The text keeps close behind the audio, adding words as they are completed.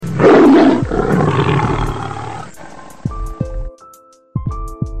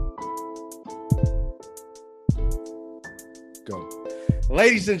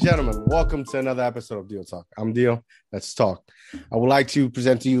Ladies and gentlemen, welcome to another episode of Deal Talk. I'm Deal. Let's talk. I would like to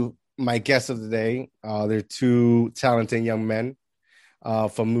present to you my guests of the day. They're two talented young men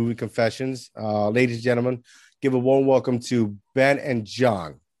from Movie Confessions. Ladies and gentlemen, give a warm welcome to Ben and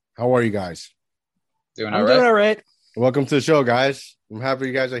John. How are you guys? Doing all right. Welcome to the show, guys. I'm happy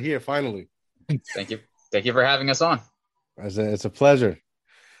you guys are here finally. Thank you. Thank you for having us on. It's a pleasure.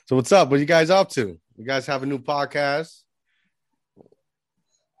 So what's up? What are you guys up to? You guys have a new podcast?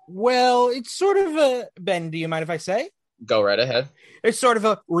 Well, it's sort of a, Ben, do you mind if I say? Go right ahead. It's sort of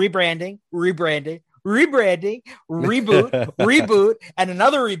a rebranding, reboot, reboot, and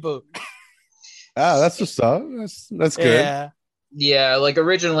another reboot. That's what's up. That's good. Yeah, like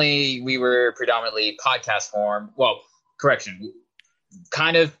originally we were predominantly podcast form. Well, correction.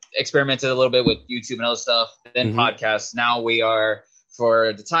 Kind of experimented a little bit with YouTube and other stuff, then podcasts. Now we are,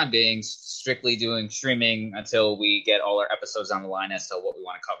 for the time being, strictly doing streaming until we get all our episodes on the line as to what we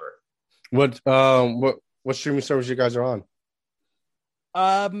want to cover. What streaming service you guys are on?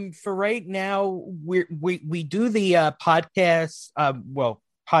 For right now, we do the podcast.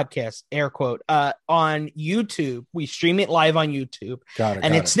 Podcast air quote on YouTube. We stream it live on YouTube. Got it.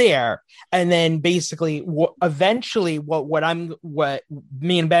 It's there. And then basically, eventually, what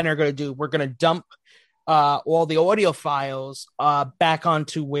me and Ben are going to do, we're going to dump all the audio files back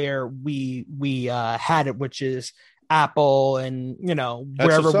onto where we had it, which is Apple and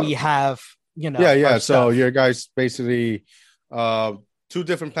wherever we have Yeah. So your guys basically two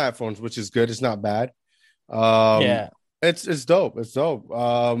different platforms, which is good. It's not bad. It's dope. It's dope.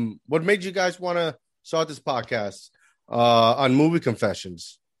 What made you guys want to start this podcast on Movie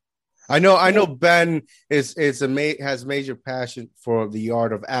Confessions? I know Ben has major passion for the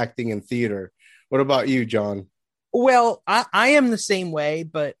art of acting and theater. What about you, John? Well, I am the same way,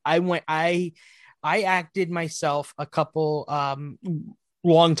 but I acted myself a couple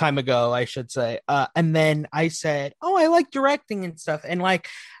long time ago, I should say. And then I said, "Oh, I like directing and stuff." And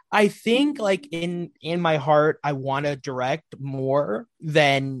I think in my heart, I want to direct more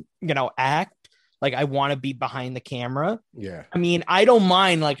than, act. I want to be behind the camera. Yeah. I mean, I don't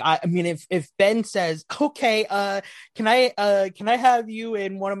mind. If Ben says, "Okay, can I have you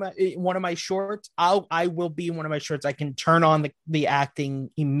in one of my shorts?" I will be in one of my shorts. I can turn on the acting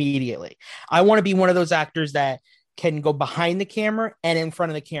immediately. I want to be one of those actors that can go behind the camera and in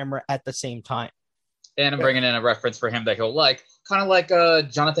front of the camera at the same time. And I'm bringing in a reference for him that he'll like, kind of like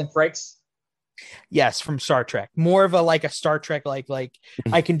Jonathan Frakes. Yes, from Star Trek. More of a Star Trek, like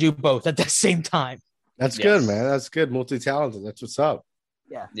I can do both at the same time. That's good, man. That's good. Multi-talented. That's what's up.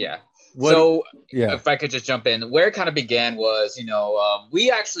 Yeah. If I could just jump in, where it kind of began was,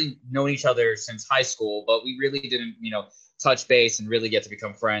 we actually known each other since high school, but we really didn't, touch base and really get to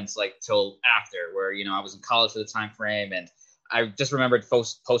become friends till after, where, I was in college for the time frame, and I just remembered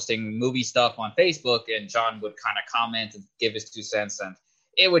posting movie stuff on Facebook, and John would kind of comment and give his 2 cents, and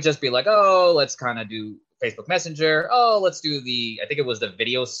it would just be like, "Oh, let's kind of do Facebook Messenger. Oh, let's do I think it was the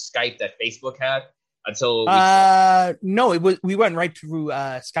video Skype that Facebook had until no, we went right through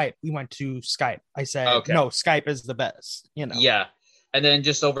Skype. We went to Skype. I said, No, Skype is the best, Yeah. And then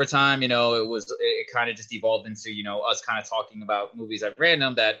just over time, it kind of just evolved into, us kind of talking about movies at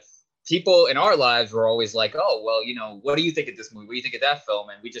random that people in our lives were always like, "Oh, well, what do you think of this movie? What do you think of that film?"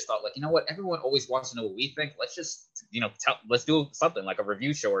 And we just thought, what? Everyone always wants to know what we think. Let's just, let's do something like a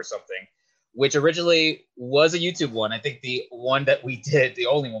review show or something, which originally was a YouTube one. I think the one that we did, the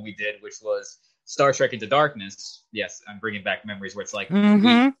only one we did, which was Star Trek Into Darkness. Yes, I'm bringing back memories where it's like,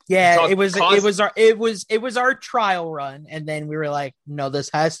 it was our trial run, and then we were like, "No, this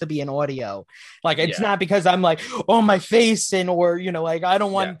has to be an audio." It's not because I'm like, "Oh, my face," I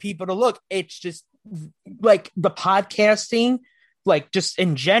don't want people to look. It's just the podcasting, just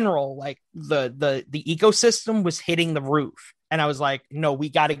in general, the ecosystem was hitting the roof, and I was like, "No, we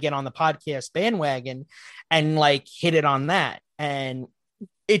got to get on the podcast bandwagon and hit it on that." And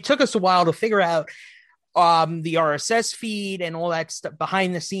it took us a while to figure out the RSS feed and all that stuff,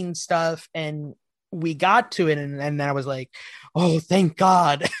 behind the scenes stuff, and we got to it, and then I was like, "Oh, thank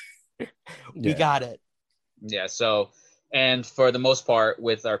God." We got it. Yeah. So, and for the most part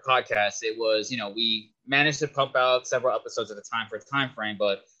with our podcast, it was, we managed to pump out several episodes at a time for a time frame,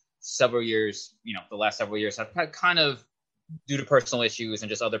 but several years, the last several years have had kind of, due to personal issues and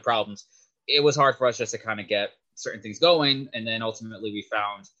just other problems, it was hard for us just to kind of get certain things going. And then ultimately we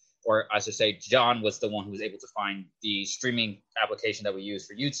found, or I should say, John was the one who was able to find the streaming application that we use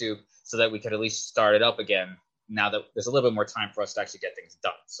for YouTube so that we could at least start it up again now that there's a little bit more time for us to actually get things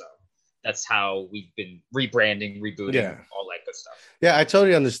done. So that's how we've been rebranding, rebooting, all that good stuff. Yeah, I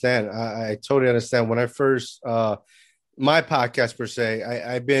totally understand. I totally understand. When I first my podcast per se.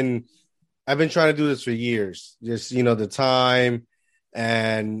 I've been trying to do this for years. Just the time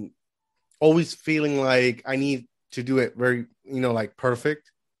and always feeling like I need to do it very like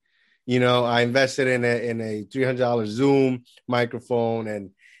perfect. I invested in a $300 Zoom microphone and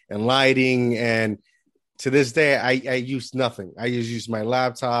lighting, and to this day I use nothing. I just use my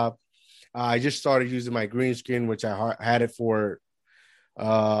laptop. I just started using my green screen, which I had it for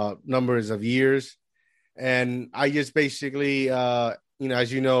numbers of years, and I just basically as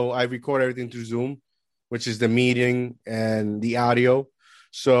I record everything through Zoom, which is the meeting and the audio.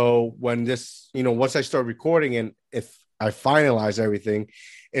 So when this once I start recording, and if I finalize everything,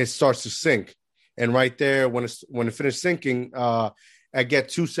 it starts to sync. And right there, when it finished syncing, I get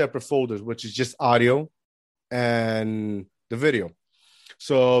two separate folders, which is just audio and the video.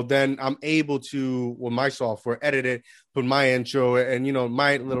 So then I'm able to, with my software, edit it, put my intro and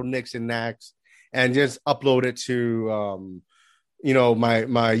my little nicks and knacks, and just upload it to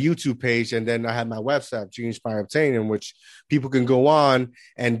my YouTube page. And then I have my website, Genius by Obtaining, which people can go on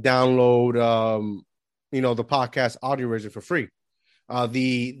and download the podcast audio version for free.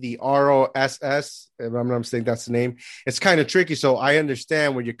 The ROSS, if I'm not mistaken, that's the name. It's kind of tricky, so I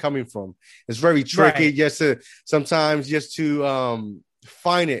understand where you're coming from. It's very tricky, right, just to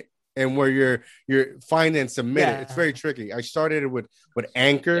find it, and where you're find and submit it. It's very tricky. I started it with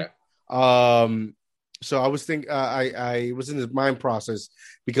Anchor. Yeah. So I was I was in this mind process,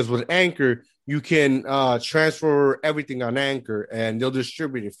 because with Anchor you can transfer everything on Anchor and they'll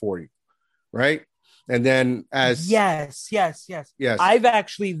distribute it for you, right? And then yes. I've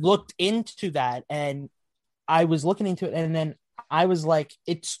actually looked into that, and I was looking into it, and then I was like,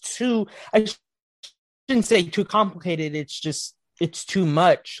 it's too, I shouldn't say too complicated. It's too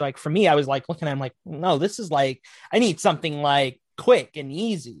much. Like for me, I was like looking at it, I'm like, no, this is like, I need something like quick and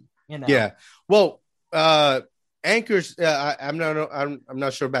easy, Yeah. Well, Anchors, I'm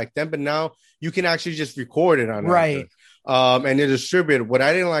not sure back then, but now you can actually just record it on right Anchor, and they're distributed. What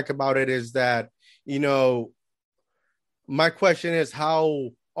I didn't like about it is that my question is, how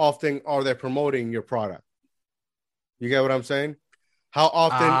often are they promoting your product? You get what I'm saying? How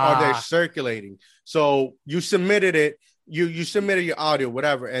often are they circulating? So you submitted it, you submitted your audio,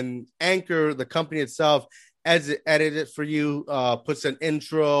 whatever, and Anchor, the company itself, edit it for you, puts an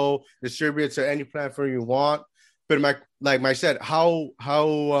intro, distributes to any platform you want. But like I said, how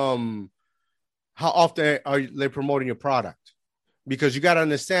often are they promoting your product? Because you got to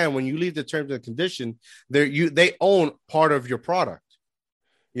understand, when you leave the terms and condition, they own part of your product.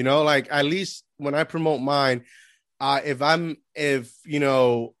 Like, at least when I promote mine, if I don't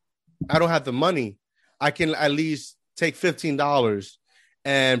have the money, I can at least take $15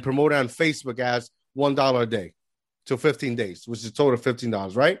 and promote it on Facebook as $1 a day till 15 days, which is a total of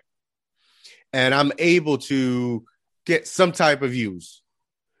 $15, right? And I'm able to get some type of views,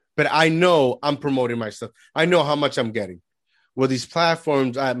 but I know I'm promoting myself. I know how much I'm getting. Well, these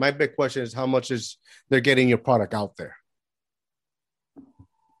platforms, my big question is, how much is they're getting your product out there?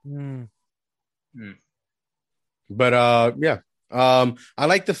 But I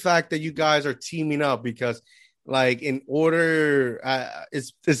like the fact that you guys are teaming up, because like, in order,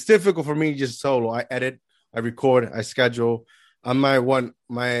 it's difficult for me just solo. I edit, I record, I schedule. I'm my one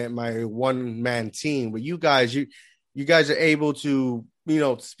man team. But you guys are able to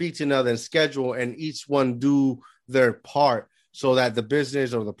speak to another and schedule, and each one do their part, so that the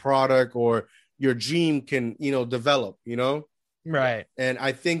business or the product or your dream can develop. Right. And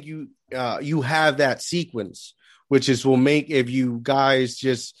I think you have that sequence, which will make, if you guys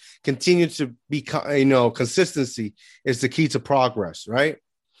just continue to be, consistency is the key to progress, right?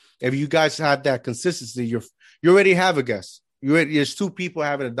 If you guys have that consistency, you already have a guest. There's two people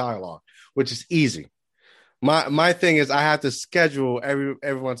having a dialogue, which is easy. My thing is, I have to schedule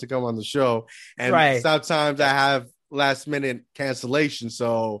everyone to come on the show, and sometimes I have last minute cancellation.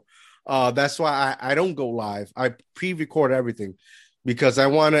 So that's why I don't go live. I pre-record everything, because I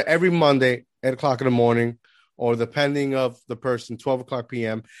want to, every Monday, 8:00 in the morning, or depending of the person, 12:00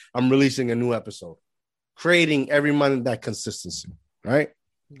 p.m., I'm releasing a new episode, creating every Monday that consistency, right?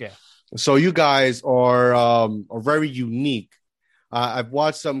 Yeah. So you guys are very unique. I've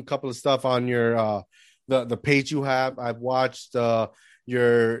watched couple of stuff on your the page you have. I've watched your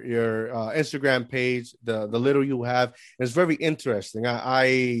Instagram page, the little you have. It's very interesting.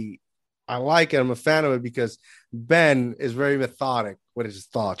 I like it. I'm a fan of it, because Ben is very methodic with his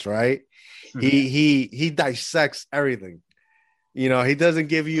thoughts, right? Mm-hmm. He dissects everything. He doesn't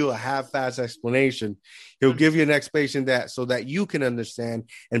give you a half-ass explanation. He'll give you an explanation so that you can understand,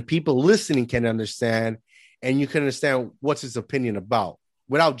 and people listening can understand, and you can understand what's his opinion about,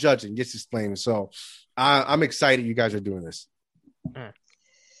 without judging, just explaining. So I'm excited you guys are doing this.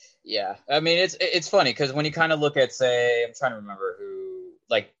 Yeah, I mean it's funny because when you kind of look at, say, I'm trying to remember who,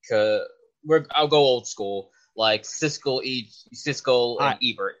 like, I'll go old school, like Siskel and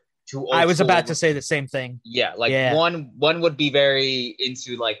Ebert. I was about to say the same thing. Yeah, like one would be very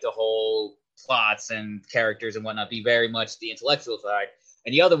into like the whole plots and characters and whatnot, be very much the intellectual side,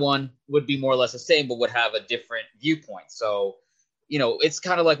 and the other one would be more or less the same but would have a different viewpoint. So, you know, it's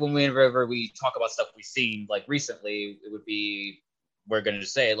kind of like whenever we talk about stuff we've seen like recently, it would be, we're going to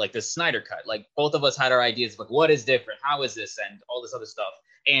just say it, like the Snyder Cut. Like both of us had our ideas of like what is different, how is this, and all this other stuff,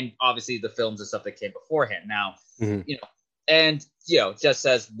 and obviously the films and stuff that came beforehand. Now, you know, and you know, just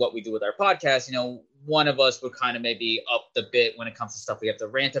as what we do with our podcast, you know, one of us would kind of maybe up the bit when it comes to stuff we have to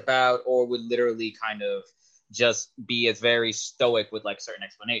rant about, or would literally kind of just be as very stoic with like certain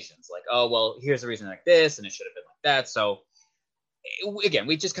explanations, like, oh well, here's the reason like this, and it should have been like that. So again,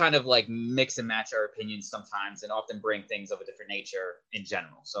 we just kind of like mix and match our opinions sometimes, and often bring things of a different nature in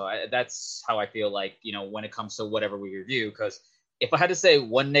general. So that's how I feel like, you know, when it comes to whatever we review. Because if I had to say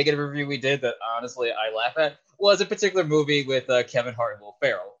one negative review we did that honestly I laugh at, was a particular movie with Kevin Hart and Will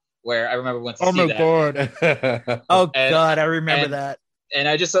Ferrell, where I remember went to see that. Oh God, I remember that. And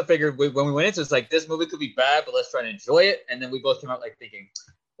I just figured when we went into it, it's like, this movie could be bad, but let's try to enjoy it. And then we both came out like thinking,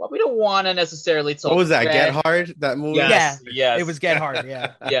 well, we don't want to necessarily talk. What was that? Bad. Get Hard? That movie? Yes, yeah, it was Get Hard.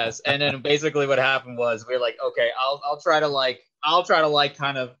 Yeah. Yes, and then basically what happened was we were like, okay, I'll try to like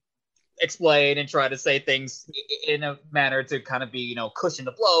kind of explain and try to say things in a manner to kind of be, you know, cushion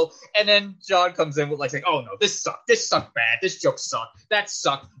the blow. And then John comes in with like saying, oh no, this sucked bad, this joke sucked, that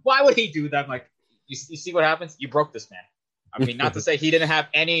sucked. Why would he do that? I'm like, you see what happens? You broke this man. I mean, not to say he didn't have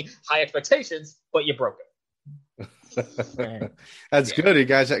any high expectations, but you broke it. That's good. You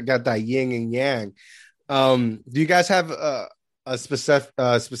guys got that yin and yang. Do you guys have a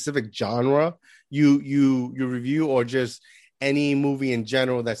specific genre you review, or just any movie in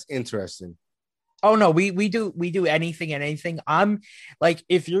general that's interesting? Oh no, we do anything and anything. I'm like,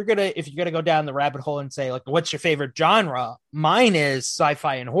 if you're gonna go down the rabbit hole and say like, what's your favorite genre? Mine is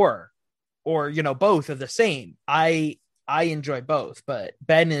sci-fi and horror, or you know, both are the same. I enjoy both, but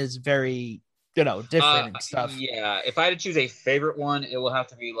Ben is very, you know, different and stuff. Yeah, if I had to choose a favorite one, it will have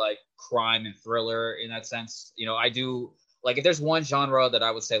to be like crime and thriller in that sense. You know, I do like, if there's one genre that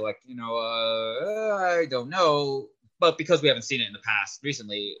I would say like, you know, I don't know, but because we haven't seen it in the past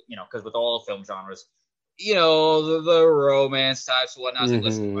recently, you know, because with all film genres, you know, the romance types and whatnot. So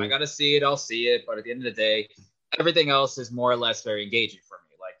listen, if I gotta see it, I'll see it. But at the end of the day, everything else is more or less very engaging for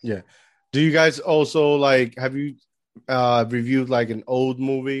me. Like, yeah. Do you guys also like, have you reviewed like an old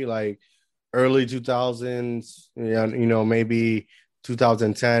movie, like early 2000s, you know, maybe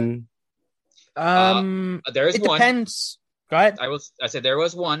 2010? There is it one. Depends. Go ahead. I said there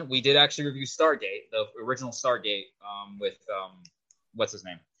was one. We did actually review Stargate, the original Stargate, with what's his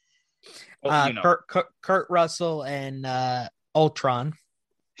name? Oh, you know. Kurt Russell and Ultron.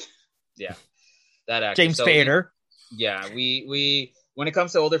 Yeah, that actor. James Spader. We when it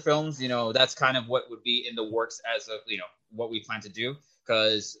comes to older films, you know, that's kind of what would be in the works as of, you know, what we plan to do.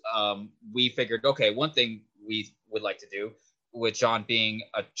 Because we figured, okay, one thing we would like to do, with John being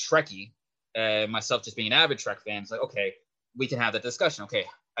a Trekkie, myself just being an avid Trek fan, it's like, okay, we can have that discussion. Okay,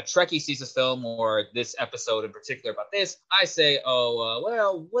 a Trekkie sees this film or this episode in particular about this. I say,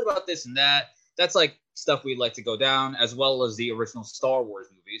 well, what about this and that? That's like stuff we'd like to go down, as well as the original Star Wars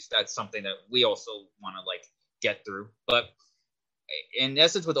movies. That's something that we also want to like get through. But in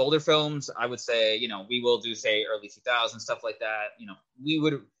essence, with older films, I would say, you know, we will do, say, early 2000s, stuff like that. You know, we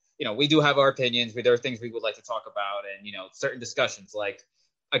would, you know, we do have our opinions. There are things we would like to talk about, and, you know, certain discussions, like,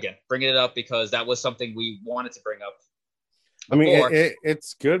 again, bringing it up because that was something we wanted to bring up. I mean,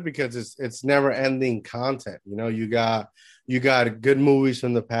 it's good because it's never ending content. You know, you got good movies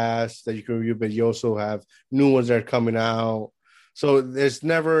from the past that you can review, but you also have new ones that are coming out. So there's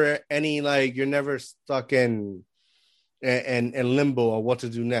never any, like, you're never stuck in limbo of what to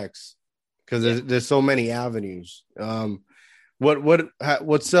do next, because there's so many avenues. What's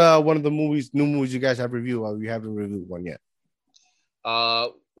one of the new movies you guys have reviewed, or you haven't reviewed one yet?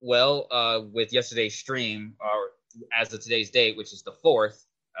 With yesterday's stream, or as of today's date, which is the 4th,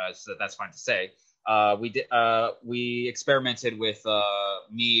 so that's fine to say, we experimented with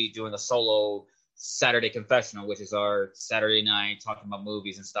me doing a solo Saturday confessional, which is our Saturday night talking about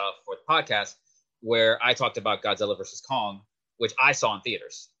movies and stuff for the podcast, where I talked about Godzilla vs. Kong, which I saw in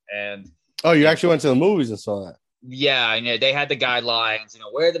theaters. And you actually went to the movies and saw that? Yeah, and they had the guidelines, you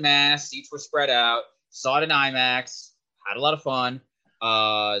know, wear the mask, seats were spread out, saw it in IMAX, had a lot of fun.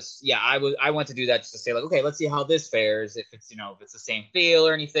 I went to do that just to say, like, okay, let's see how this fares, if it's, you know, if it's the same feel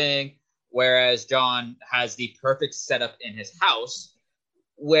or anything. whereas John has the perfect setup in his house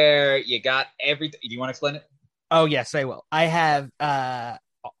where you got everything. Do you want to explain it? Oh yes, I will. I have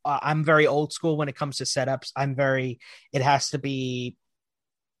I'm very old school when it comes to setups. It has to be,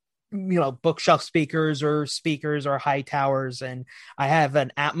 bookshelf speakers or high towers, and I have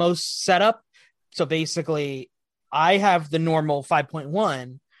an Atmos setup. So basically I have the normal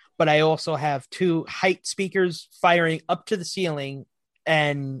 5.1, but I also have two height speakers firing up to the ceiling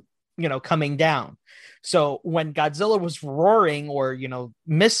and coming down. So when Godzilla was roaring, or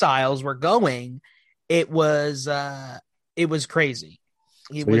missiles were going, it was crazy.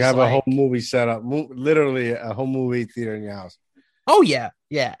 So you have a whole movie set up, literally a whole movie theater in your house. Oh yeah,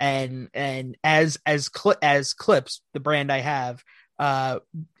 and as Clips, the brand I have,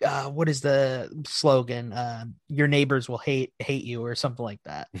 what is the slogan? Your neighbors will hate you, or something like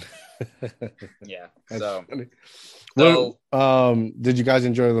that. Yeah. So did you guys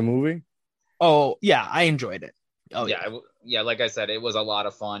enjoy the movie? Oh yeah, I enjoyed it. Oh yeah. Like I said, it was a lot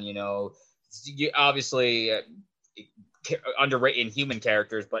of fun. You obviously underrated human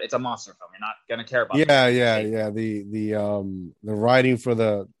characters, but it's a monster film. You're not gonna care about. Yeah. The writing for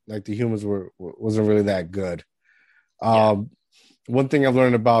the humans wasn't really that good. One thing I've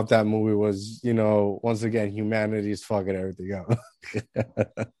learned about that movie was, once again, humanity is fucking everything up.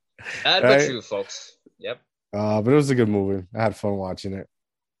 That's right? True, folks. Yep. But it was a good movie. I had fun watching it.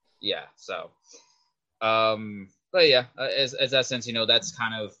 Yeah. So, but yeah, as that sense, that's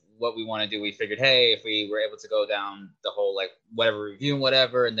kind of what we want to do. We figured, hey, if we were able to go down the whole whatever review and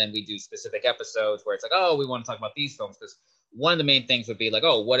whatever, and then we do specific episodes where it's oh, we want to talk about these films, because one of the main things would be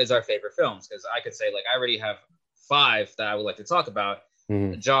oh, what is our favorite films? Because I could say I already have 5 that I would like to talk about.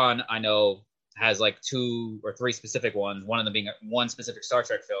 Mm-hmm. John, I know, has 2 or 3 specific ones. One of them being one specific Star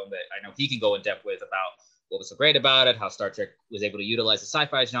Trek film that I know he can go in depth with about what was so great about it, how Star Trek was able to utilize the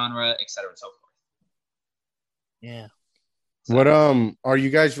sci-fi genre, et cetera, and so forth. Yeah. So,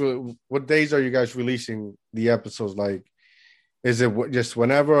 what days are you guys releasing the episodes? Is it just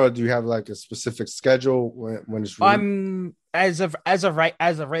whenever, or do you have a specific schedule when it's released? As of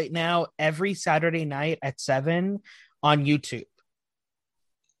right now, every Saturday night at 7 on YouTube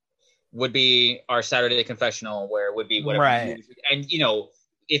would be our Saturday confessional, where it would be whatever. Right. And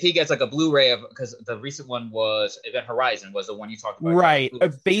if he gets a Blu-ray of, because the recent one was Event Horizon was the one you talked about. Right.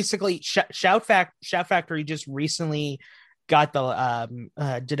 Basically, Shout Factory just recently got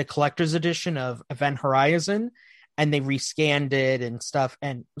did a collector's edition of Event Horizon, and they rescanned it and stuff.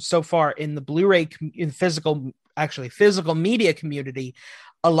 And so far in the Blu-ray, in physical media community,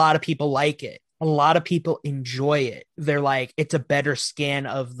 a lot of people like it. A lot of people enjoy it. They're it's a better scan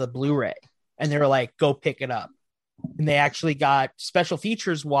of the Blu-ray, and they're go pick it up. And they actually got special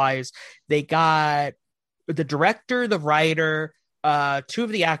features wise. They got the director, the writer, 2 of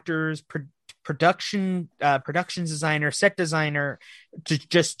the actors, productions designer, set designer, to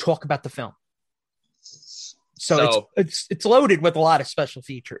just talk about the film. So it's loaded with a lot of special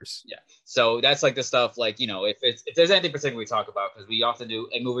features. Yeah. So that's the stuff if there's anything particular we talk about, because we often do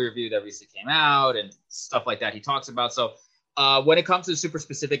a movie review that recently came out and stuff like that he talks about. So when it comes to super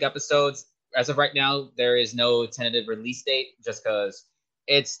specific episodes, as of right now, there is no tentative release date, just because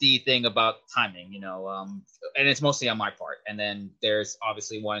it's the thing about timing, and it's mostly on my part. And then there's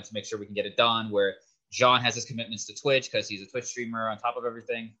obviously wanting to make sure we can get it done, where John has his commitments to Twitch because he's a Twitch streamer on top of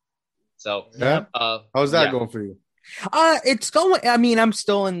everything. So yeah. How's that going for you? It's going. I mean, I'm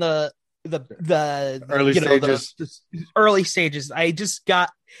still in the early stages. The early stages. I just got,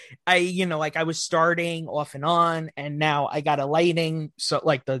 I was starting off and on, and now I got a lighting. So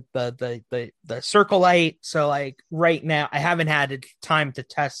the circle light. So right now I haven't had time to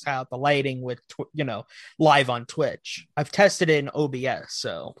test out the lighting with, live on Twitch. I've tested it in OBS.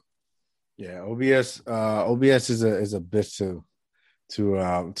 So yeah, OBS is a bitch to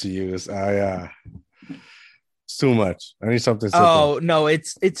use. It's too much. I need something simple. Oh no,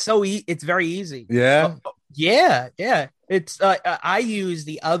 it's it's very easy. Yeah. Yeah. It's I use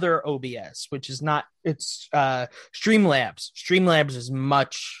the other OBS, which is not. It's Streamlabs. Streamlabs is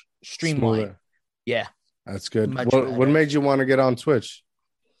much streamlined. Smoother. Yeah, that's good. What made you want to get on Twitch?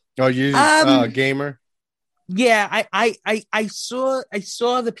 Oh, you gamer. Yeah, I saw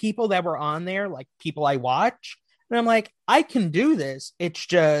the people that were on there, people I watch, and I'm I can do this. It's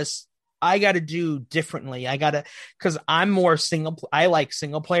just I got to do differently. Because I'm more I like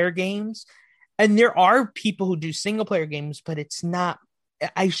single player games. And there are people who do single player games, but it's not,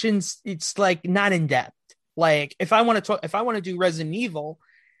 it's not in depth. If I want to do Resident Evil,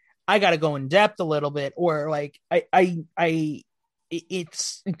 I got to go in depth a little bit, or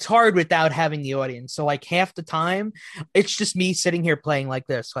it's hard without having the audience. So half the time it's just me sitting here playing like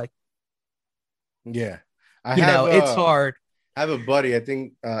this, Yeah, It's hard. I have a buddy. I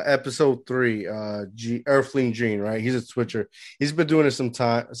think episode 3, Earthling Gene, right? He's a Twitcher. He's been doing it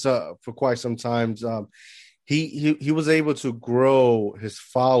for quite some time. He was able to grow his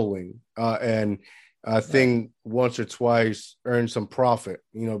following, and I think once or twice earn some profit.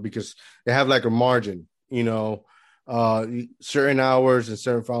 Because they have like a margin. Certain hours and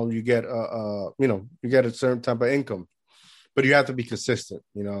certain following, you get you get a certain type of income, but you have to be consistent.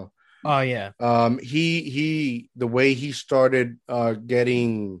 Oh yeah. He the way he started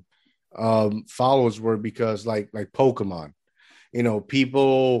getting followers were because like Pokemon.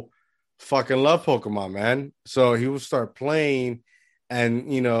 People fucking love Pokemon, man. So he would start playing, and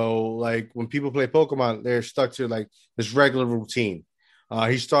like when people play Pokemon, they're stuck to like this regular routine.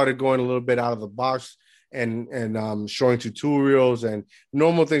 He started going a little bit out of the box and showing tutorials and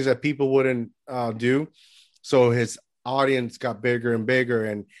normal things that people wouldn't do. So his audience got bigger and bigger,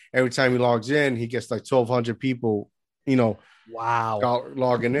 and every time he logs in, he gets like 1,200 people, wow,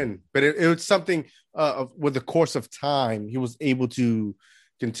 logging in. But it was something with the course of time, he was able to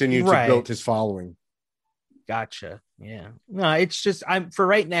continue to build his following. Gotcha. Yeah. No, it's just for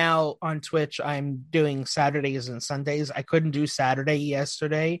right now on Twitch, I'm doing Saturdays and Sundays. I couldn't do Saturday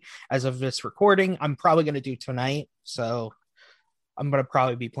yesterday as of this recording. I'm probably going to do tonight. So I'm going to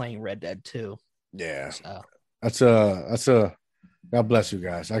probably be playing Red Dead 2. Yeah. So. That's a God bless you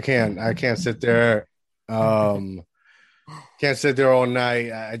guys. I can't sit there. Can't sit there all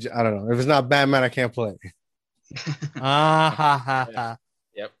night. I don't know. If it's not Batman, I can't play.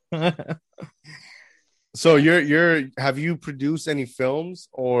 Yep. So have you produced any films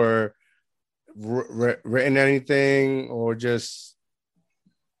or written anything or just?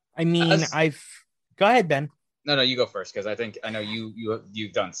 I mean, go ahead, Ben. No, you go first because I know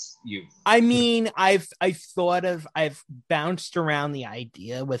you've done you. I mean, I've bounced around the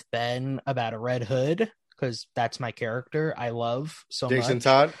idea with Ben about a Red Hood because that's my character. I love so much. Jason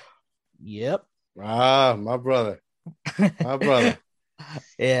Todd. Yep. My brother. My brother.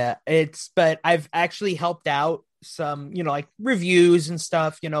 Yeah, but I've actually helped out some, like reviews and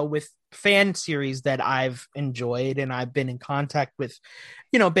stuff, with fan series that I've enjoyed, and I've been in contact with,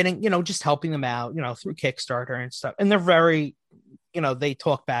 just helping them out, through Kickstarter and stuff. And they're very, they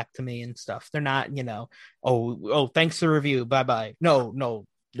talk back to me and stuff. They're not, oh, thanks for the review. Bye-bye. No.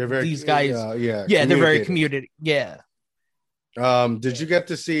 They're very, these guys. they're very community. Yeah. Did you get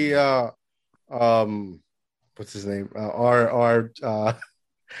to see, what's his name? Our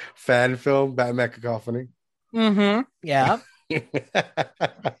fan film, Batman Cacophony. Mm-hmm. Yeah.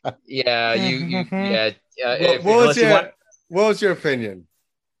 Yeah. What was your opinion?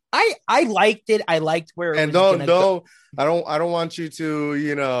 I liked it. I liked where it and was I don't want you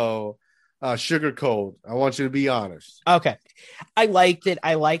to sugarcoat. I want you to be honest. Okay. I liked it.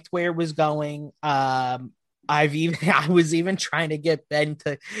 I liked where it was going. I was even trying to get Ben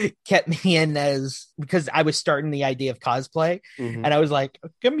to get me in because I was starting the idea of cosplay, and I was like,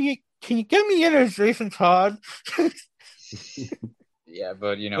 can you get me in as Jason Todd? Yeah,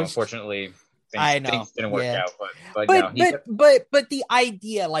 but unfortunately, things didn't work out. But the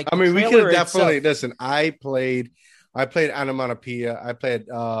idea, like, I mean, we could definitely listen. I played Onomatopoeia. I played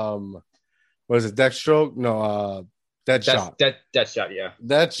what is it, Deathstroke? No, Deadshot. Deadshot, yeah.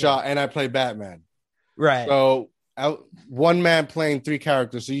 Deadshot, and I played Batman. Right. So one man playing 3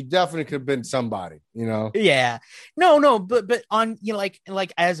 characters, so you definitely could have been somebody, Yeah. No, but on like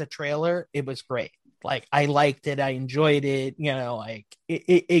as a trailer, it was great. Like I liked it, I enjoyed it. Like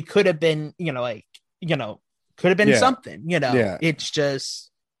it could have been, could have been something. Yeah. It's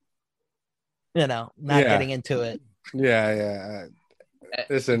just, not getting into it. Yeah.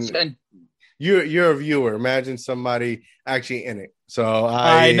 Listen, you're a viewer. Imagine somebody actually in it. So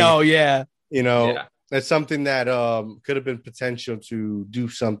I know, yeah. That's something that could have been potential to do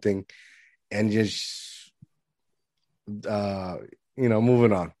something and just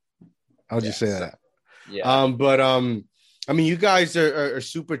moving on. I'll just say that. Yeah. But I mean, you guys are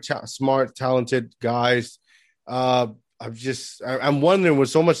super smart, talented guys. I'm wondering, with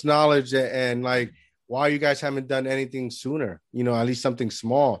so much knowledge and like, why you guys haven't done anything sooner? At least something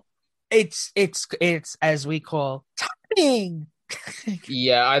small. It's as we call timing.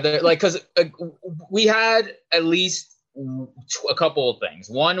 Yeah, either because we had at least a couple of things.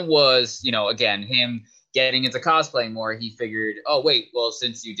 One was, again, him getting into cosplaying more. He figured, oh wait, well,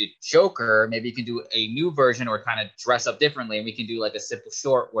 since you did Joker, maybe you can do a new version or kind of dress up differently, and we can do like a simple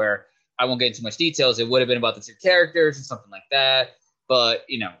short where I won't get into much details. It would have been about the 2 characters or something like that. But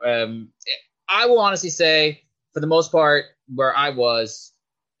I will honestly say, for the most part, where I was,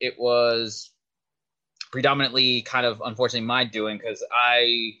 it was predominantly kind of, unfortunately, my doing, because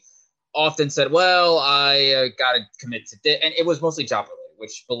I often said, well, I got to commit to this. And it was mostly job related,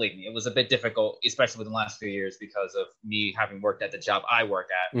 which, believe me, it was a bit difficult, especially within the last few years because of me having worked at the job I work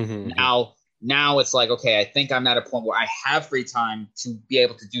at. Mm-hmm. Now it's like, okay, I think I'm at a point where I have free time to be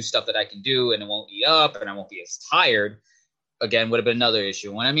able to do stuff that I can do, and it won't eat up and I won't be as tired. Again, would have been another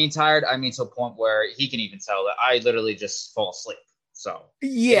issue. When I mean tired, I mean to a point where he can even tell that I literally just fall asleep. So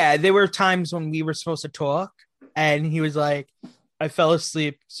yeah, there were times when we were supposed to talk and he was like, I fell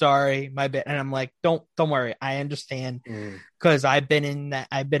asleep. Sorry, my bad. And I'm like, don't worry. I understand. Because I've been in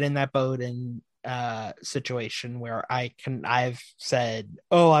that boat and situation where I've said,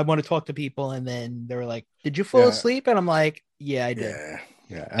 oh, I want to talk to people, and then they were like, did you fall asleep? And I'm like, yeah, I did.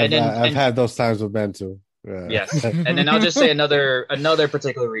 Yeah. I've had those times with Ben too. Yes. And then I'll just say another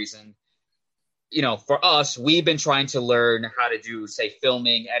particular reason. You know, for us, we've been trying to learn how to do, say,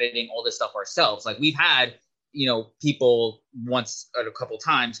 filming, editing, all this stuff ourselves. Like, we've had, you know, people once or a couple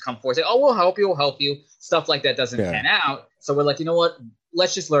times come forward and say, oh, we'll help you. Stuff like that doesn't pan out. So we're like, you know what?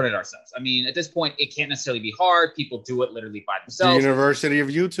 Let's just learn it ourselves. I mean, at this point, it can't necessarily be hard. People do it literally by themselves. The University of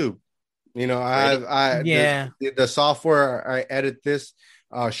YouTube. You know, the software I edit this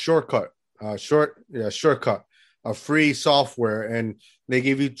Shortcut, a free software, and they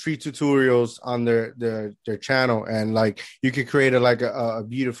give you free tutorials on their channel, and like you can create a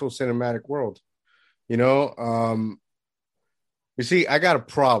beautiful cinematic world. You know, you see, I got a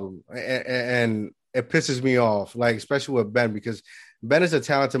problem, and it pisses me off, like especially with Ben, because Ben is a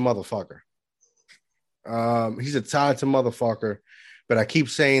talented motherfucker. He's a talented motherfucker, but I keep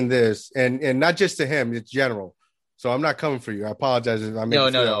saying this, and not just to him, it's general. So I'm not coming for you. I apologize if I make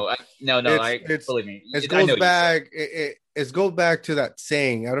No. Believe me. It goes back to that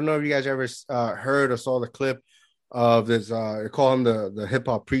saying. I don't know if you guys ever heard or saw the clip of this. They call him the hip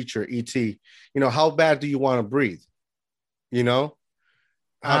hop preacher, E.T. You know, how bad do you want to breathe? You know,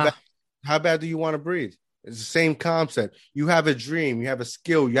 how bad do you want to breathe? It's the same concept. You have a dream, you have a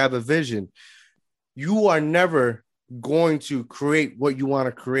skill, you have a vision. You are never going to create what you want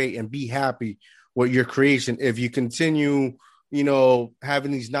to create and be happy with your creation if you continue, you know, having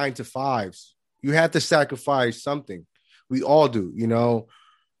these 9 to 5s. You have to sacrifice something. We all do, you know.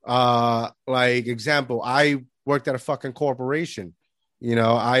 Like example, I worked at a fucking corporation. You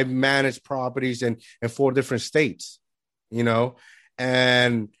know, I managed properties in 4 different states, you know,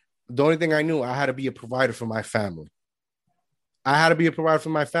 and the only thing I knew, I had to be a provider for my family.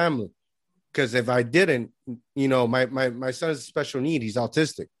 Because if I didn't, you know, my son is a special need. He's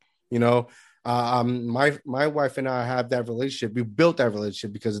autistic, you know. My wife and I have that relationship. We built that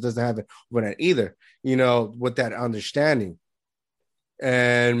relationship because it doesn't have it with that either, you know, with that understanding.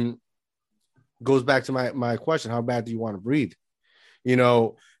 And goes back to my question, how bad do you want to breathe? You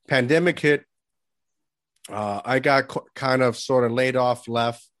know, pandemic hit. I got kind of sort of laid off,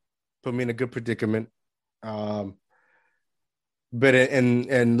 left, put me in a good predicament. But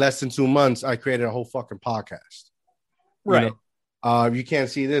in less than 2 months, I created a whole fucking podcast. Right. You know? You can't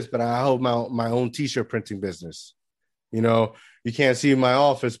see this, but I hold my own t-shirt printing business. You know, you can't see my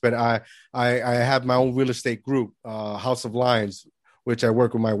office, but I have my own real estate group, House of Lions, which I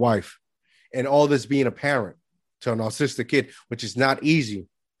work with my wife. And all this being a parent to an autistic kid, which is not easy,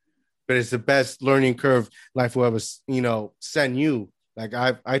 but it's the best learning curve life will ever, you know, send you. Like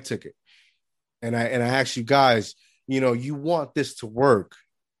I took it. And I asked you guys, you know, you want this to work.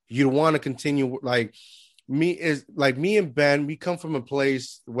 You want to continue like me and Ben, we come from a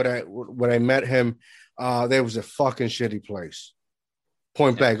place when I met him, there was a fucking shitty place.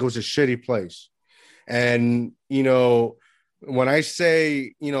 Point blank, it was a shitty place. And, you know, when I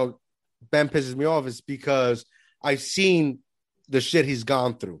say, you know, Ben pisses me off, it's because I've seen the shit he's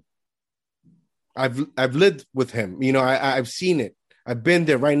gone through. I've lived with him. You know, I've seen it. I've been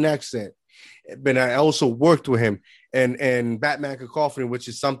there right next to it. But I also worked with him and Batman Cacophony, which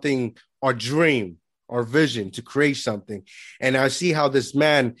is something, our dream, our vision to create something. And I see how this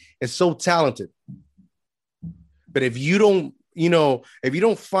man is so talented. But if you don't, you know, if you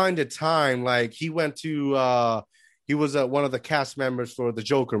don't find a time, like he went to, he was one of the cast members for the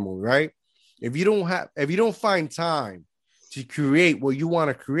Joker movie, right? If you don't find time to create what you want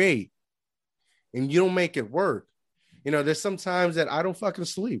to create and you don't make it work, you know, there's some times that I don't fucking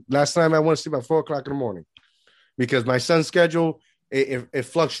sleep. Last time I went to sleep at 4:00 in the morning because my son's schedule, it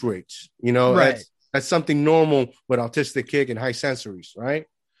fluctuates, you know, right. That's something normal with autistic kid and high sensories, right?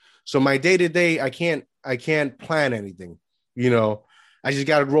 So my day to day, I can't plan anything, you know, I just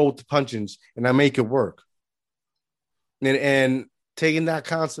got to roll with the punches and I make it work. And taking that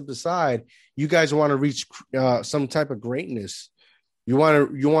concept aside, you guys want to reach some type of greatness. You want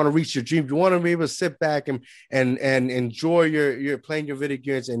to reach your dream. You want to be able to sit back and enjoy your playing your video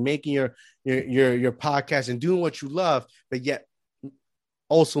games and making your podcast and doing what you love, but yet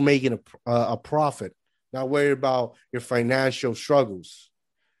also making a profit. Not worried about your financial struggles.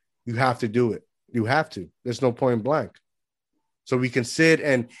 You have to do it. You have to. There's no point blank. So we can sit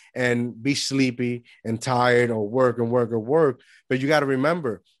and be sleepy and tired or work, but you got to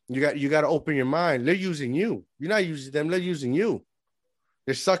remember, you got to open your mind. They're using you. You're not using them. They're using you.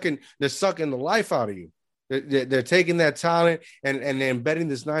 They're sucking the life out of you. They're taking that talent and embedding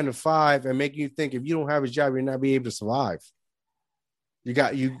this 9 to 5 and making you think if you don't have a job, you're not be able to survive. You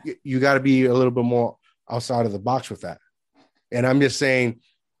got to be a little bit more outside of the box with that. And I'm just saying,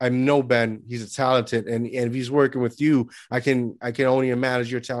 I know Ben, he's a talented, and if he's working with you, I can only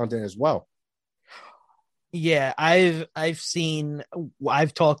imagine you're talented as well. Yeah, I've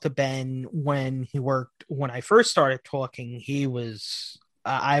talked to Ben when I first started talking. He was,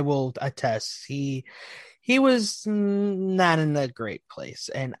 I will attest, he was not in a great place,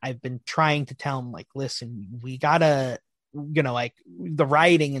 and I've been trying to tell him, like, listen, we gotta, like the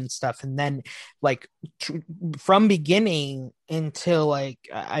writing and stuff, and then like from beginning until like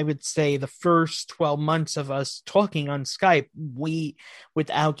I would say the first 12 months of us talking on Skype, we,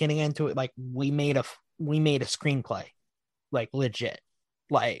 without getting into it, like we made a screenplay, like legit.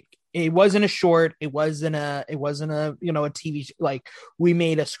 Like it wasn't a short, it wasn't a a TV, like we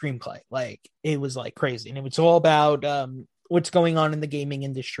made a screenplay. Like it was like crazy, and it was all about what's going on in the gaming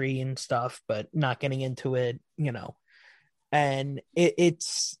industry and stuff, but not getting into it, and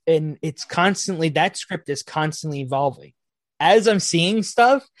it's constantly, that script is constantly evolving. As I'm seeing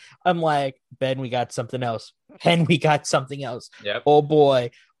stuff, I'm like, Ben, we got something else. Ben, we got something else. Yep. Oh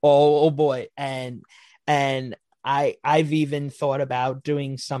boy. Oh boy. And I've even thought about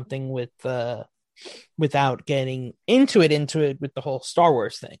doing something with without getting into it with the whole Star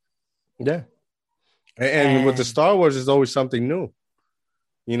Wars thing. Yeah. And with the Star Wars, there's always something new.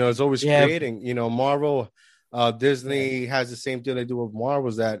 It's always creating, Marvel. Disney has the same thing they do with Marvel,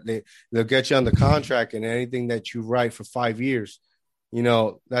 is that they'll get you on the contract, and anything that you write for 5 years,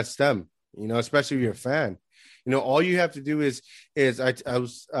 that's them, especially if you're a fan. All you have to do is I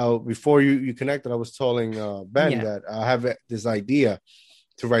was before you connected, I was telling Ben that I have this idea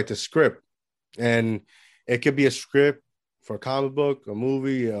to write the script, and it could be a script for a comic book, a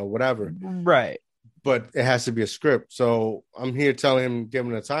movie, whatever. Right. But it has to be a script. So I'm here telling him,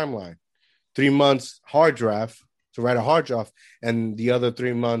 giving a timeline. 3 months hard draft to write a hard draft, and the other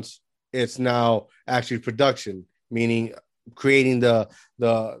 3 months it's now actually production, meaning creating the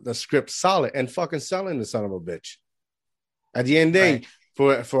script solid and fucking selling the son of a bitch. At the end of the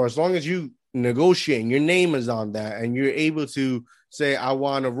day, for as long as you negotiate, your name is on that, and you're able to say, I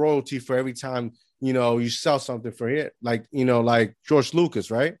want a royalty for every time you sell something for it, like like George Lucas,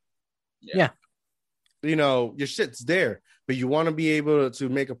 right? Yeah. Your shit's there. But you want to be able to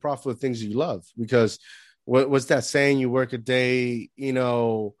make a profit with things you love, because what's that saying? You work a day,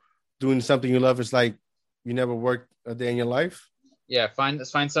 doing something you love. It's like you never worked a day in your life. Yeah, find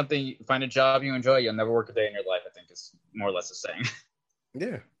something, find a job you enjoy. You'll never work a day in your life, I think is more or less the saying.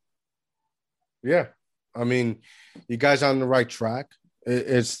 Yeah. I mean, you guys are on the right track.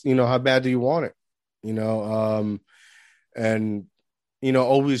 It's how bad do you want it? And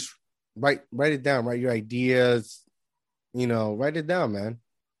always write it down. Write your ideas. Write it down, man.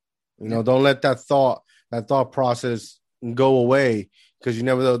 Don't let that thought process go away, because you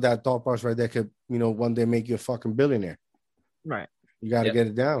never know that thought process right there could, one day make you a fucking billionaire. Right. You got to get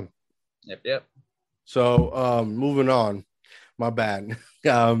it down. Yep. So, moving on. My bad.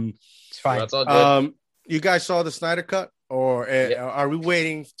 It's fine. That's all good. You guys saw the Snyder Cut, or are we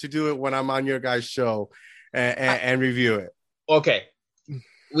waiting to do it when I'm on your guys' show and review it? Okay.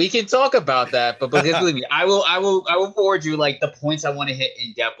 We can talk about that, but believe me, I will forward you like the points I want to hit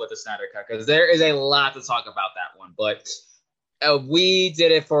in depth with the Snyder Cut, because there is a lot to talk about that one. But we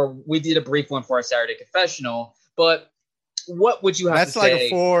did a brief one for our Saturday confessional. But what would you have to say? That's like a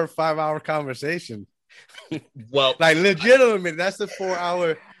 4 or 5 hour conversation. Well, like legitimately, that's the 4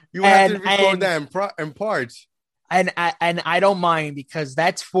 hour. You have to record that in parts. And I don't mind, because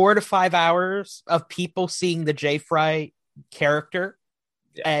that's 4 to 5 hours of people seeing the Jay Fry character.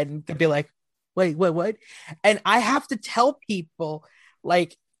 Yeah. And to be like, wait, what? And I have to tell people,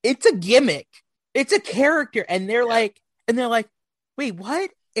 like, it's a gimmick, it's a character, and they're like, wait,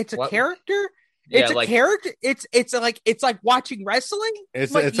 what? It's a character? It's a character. It's like watching wrestling.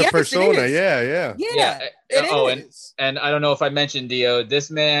 It's a persona. Yeah. It is. And I don't know if I mentioned Dio.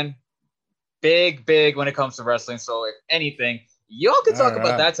 This man, big when it comes to wrestling. So if anything, y'all can talk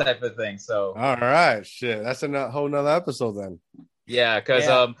about that type of thing. So all right, shit, that's a whole nother episode then. Yeah,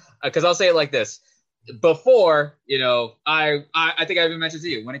 because I'll say it like this. Before, I think I even mentioned to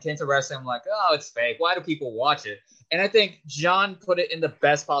you when it came to wrestling, I'm like, oh, it's fake. Why do people watch it? And I think John put it in the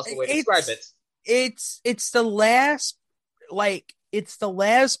best possible way to describe it. It's the last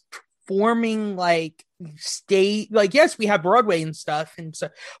performing state, yes, we have Broadway and stuff and so,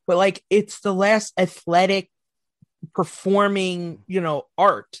 but it's the last athletic performing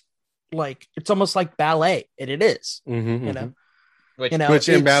art. It's almost like ballet, and it is. Which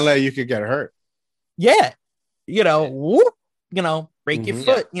in ballet you could get hurt. Yeah, whoop, break your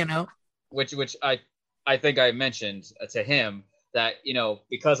foot. Which I think I mentioned to him that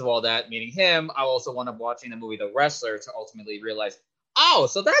because of all that, meaning him, I also wound up watching the movie The Wrestler to ultimately realize, oh,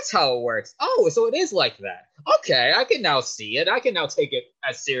 so that's how it works. Oh, so it is like that. Okay, I can now see it. I can now take it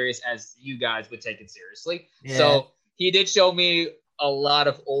as serious as you guys would take it seriously. Yeah. So he did show me a lot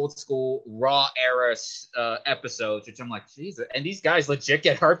of old school Raw era episodes, which I'm like, Jesus. And these guys legit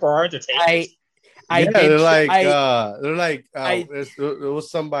get hurt for our entertainment. There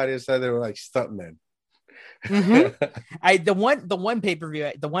was somebody that said they were like stuntmen. The one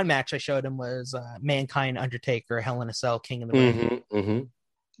pay-per-view, the one match I showed him was Mankind, Undertaker, Hell in a Cell, King of the Ring.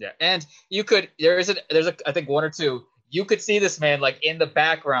 Yeah, and there's I think one or two. You could see this man in the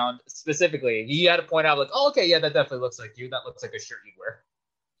background specifically. He had to point out oh, okay, yeah, that definitely looks like you. That looks like a shirt you'd wear.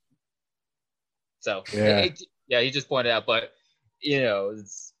 So he just pointed out, but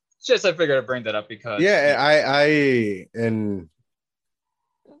it's just I figured I'd bring that up because I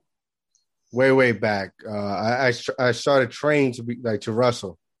way back, I started training to be to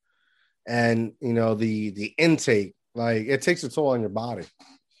wrestle, and the intake it takes a toll on your body.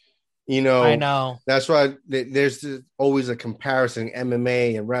 I know. That's why there's always a comparison: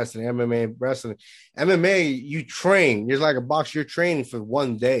 MMA and wrestling. MMA, you train. You're like a boxer. You're training for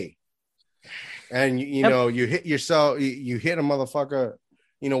one day, and you hit yourself. You hit a motherfucker,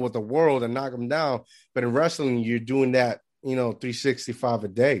 with the world and knock them down. But in wrestling, you're doing that, 365 a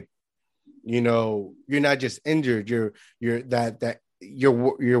day. You're not just injured. You're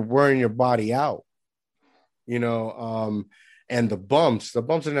wearing your body out. And the bumps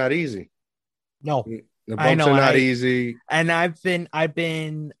are not easy. No, the bumps are not easy. And I've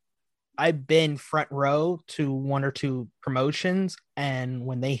been front row to one or two promotions, and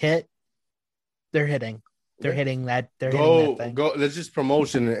when they hit, they're hitting. They're hitting that. They're hitting that thing. There's this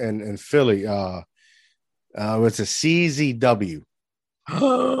promotion in Philly. It's a CZW.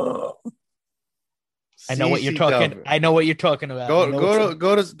 I know what you're talking. I know what you're talking about. Go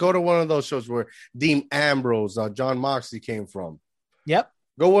to one of those shows where Dean Ambrose, John Moxley came from. Yep.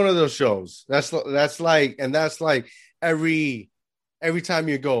 Go one of those shows. That's like every time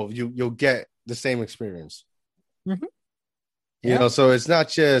you go, you'll get the same experience. Mm-hmm. So it's not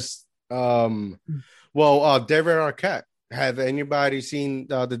just David Arquette. Have anybody seen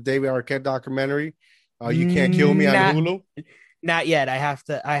the David Arquette documentary? You Can't Kill Me on Hulu? Not yet. I have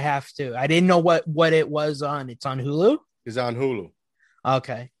to. I didn't know what it was on. It's on Hulu? It's on Hulu.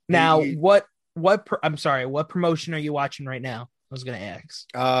 Okay. Now, I'm sorry, what promotion are you watching right now? I was going to ask.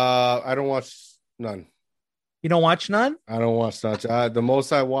 I don't watch none. You don't watch none? I don't watch none. The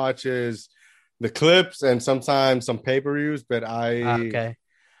most I watch is the clips and sometimes some pay-per-views, but okay.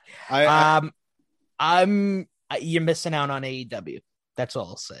 You're missing out on AEW. That's all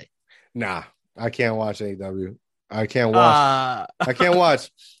I'll say. Nah, I can't watch AEW. I can't watch. I can't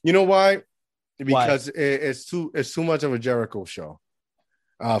watch. You know why? Because it's too much of a Jericho show.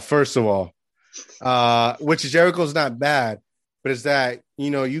 First of all, which Jericho's not bad, but it's that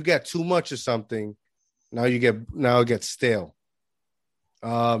you get too much of something. Now it gets stale.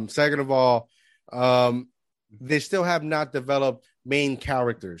 Second of all, they still have not developed main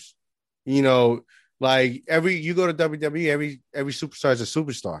characters. You go to WWE, every superstar is a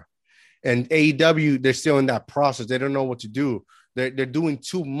superstar. And AEW, they're still in that process. They don't know what to do. They're doing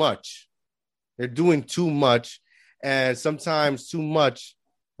too much. And sometimes too much.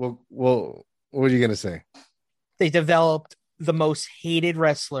 Well, what are you gonna say? They developed the most hated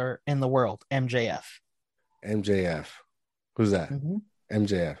wrestler in the world, MJF. MJF, who's that? Mm-hmm.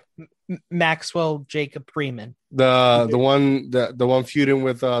 MJF. Maxwell Jacob Freeman. The one feuding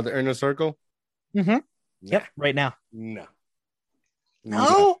with the Inner Circle. Mm-hmm. Nah. Yep, right now. No.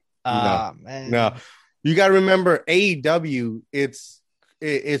 Man. No, you got to remember AEW. It's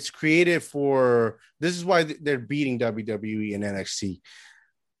created for. This is why they're beating WWE and NXT.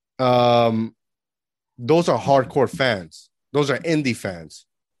 Those are hardcore fans. Those are indie fans.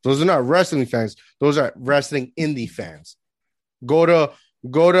 Those are not wrestling fans. Those are wrestling indie fans. Go to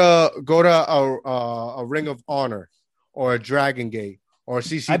a Ring of Honor or a Dragon Gate or a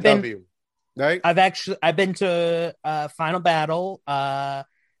CCW. right? I've been to Final Battle. Final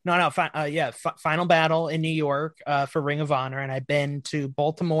Battle in New York for Ring of Honor, and I've been to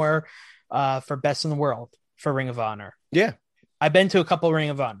Baltimore for Best in the World for Ring of Honor. Yeah, I've been to a couple of Ring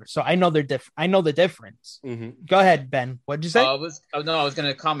of Honor, so I know they're different. I know the difference. Mm-hmm. Go ahead, Ben. What'd you say? I was going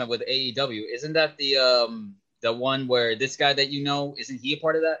to comment with AEW. Isn't that the one where this guy that you know, isn't he a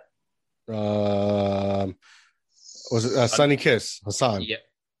part of that? Was it Sunny Kiss Hassan? Yeah.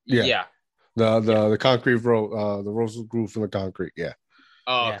 Yeah. The concrete road, the rose grew from the concrete. Yeah.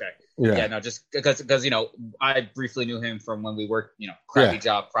 Oh, okay. Yeah. No, just because I briefly knew him from when we worked crappy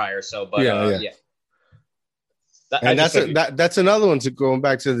job prior. So, but yeah. And that's another one, to going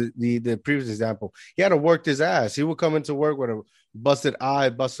back to the previous example. He had to work his ass. He would come into work with a busted eye,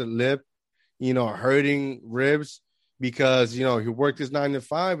 busted lip, hurting ribs, because he worked his 9 to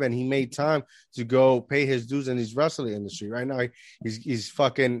 5 and he made time to go pay his dues in his wrestling industry. Right now, he's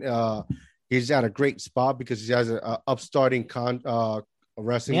fucking he's at a great spot because he has a upstarting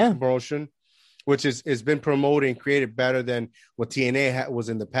wrestling promotion, which is been promoted and created better than what TNA was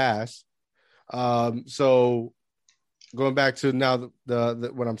in the past. So going back to now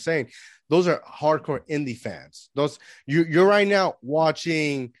the what I'm saying, those are hardcore indie fans. Those you're right now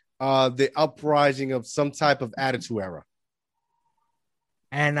watching the uprising of some type of attitude era,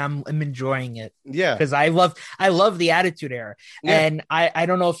 and I'm enjoying it. Yeah, because I love the attitude era, and I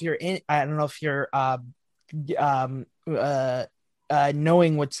don't know if you're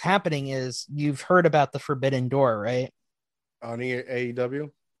knowing what's happening is you've heard about the Forbidden Door, right? On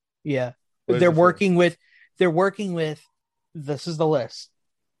AEW, yeah, they're working with this is the list: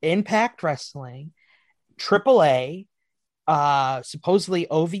 Impact Wrestling, AAA, supposedly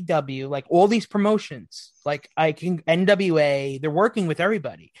OVW, like all these promotions, like NWA. They're working with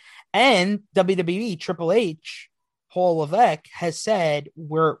everybody, and WWE, Triple H, Paul Levesque has said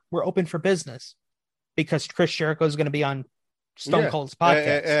we're open for business because Chris Jericho is going to be on Stone Cold's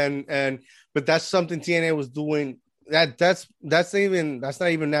podcast, but that's something TNA was doing. That's not even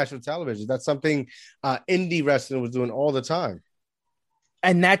national television. That's something indie wrestling was doing all the time.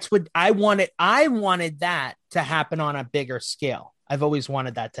 And that's what I wanted. I wanted that to happen on a bigger scale. I've always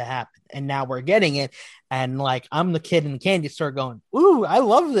wanted that to happen. And now we're getting it. And like, I'm the kid in the candy store going, ooh, I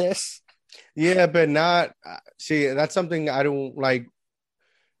love this. Yeah, but not, see, that's something I don't like.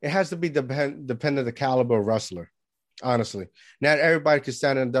 It has to be depend on the caliber of wrestler, honestly. Not everybody can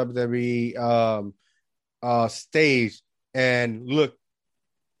stand on WWE stage and look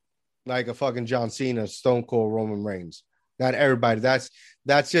like a fucking John Cena, Stone Cold, Roman Reigns. Not everybody. That's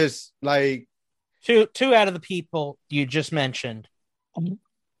just like two out of the people you just mentioned.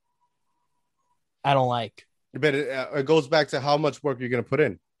 I don't like. But it goes back to how much work you're gonna put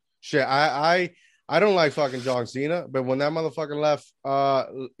in. Shit, I don't like fucking John Cena, but when that motherfucker left,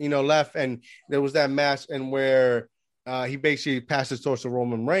 and there was that match and where he basically passed his torch to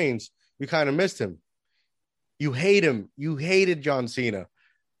Roman Reigns, you kind of missed him. You hate him. You hated John Cena.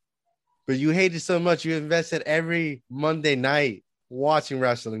 But you hated so much, you invested every Monday night watching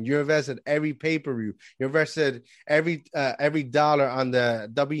wrestling. You invested every pay-per-view. You invested every dollar on the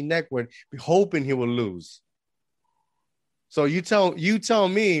W Network, hoping he will lose. So you tell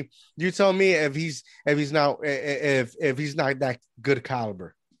me if he's not that good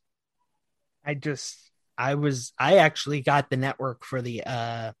caliber. I actually got the network for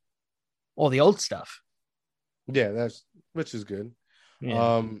the all the old stuff. Yeah, which is good.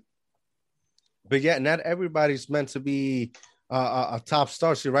 Yeah. But yeah, not everybody's meant to be a top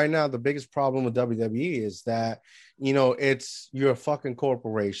star. See, right now, the biggest problem with WWE is that, you're a fucking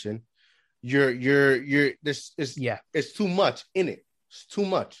corporation. It's too much in it. It's too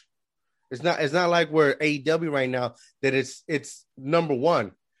much. It's not like we're AEW right now that it's number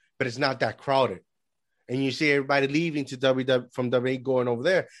one, but it's not that crowded. And you see everybody leaving to WWE from WWE going over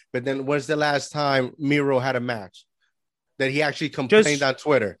there. But then when's the last time Miro had a match that he actually complained on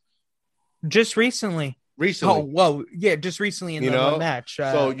Twitter? Just recently. Oh, whoa. Yeah, just recently in the one match.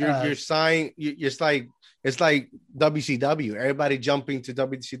 So you're signing, it's like WCW. Everybody jumping to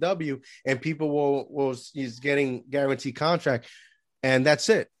WCW, and people is getting guaranteed contract, and that's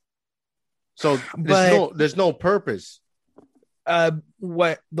it. So there's no purpose. The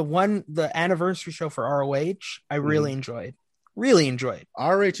anniversary show for ROH, I really enjoyed. Really enjoyed.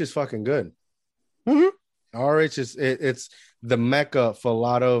 ROH is fucking good. Mm-hmm. ROH it's the mecca for a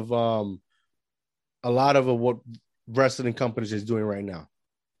lot of what wrestling companies is doing right now.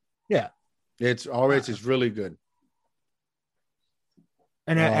 Yeah, it's ROH is really good.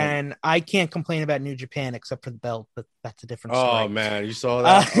 And I can't complain about New Japan except for the belt, but that's a different story. Oh man, you saw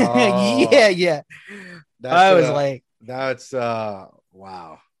that? Yeah. I was like, that's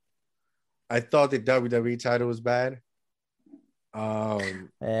wow. I thought the WWE title was bad.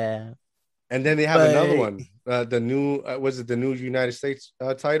 Yeah. And then they have another one. The new was it the new United States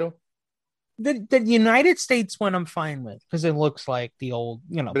title? The United States one I'm fine with because it looks like the old,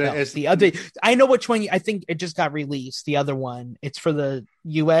 But the other. I know which one. I think it just got released. The other one, it's for the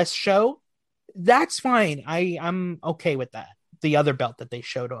U.S. show. That's fine. I'm okay with that. The other belt that they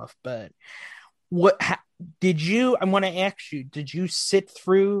showed off, but did you? I want to ask you. Did you sit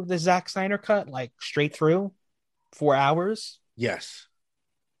through the Zack Snyder cut like straight through, 4 hours? Yes.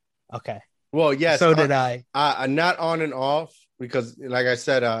 Okay. Well, yes. So did I. Not on and off because, like I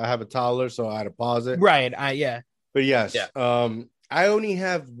said, I have a toddler, so I had to pause it. Right. Yeah. But yes. Yeah. I only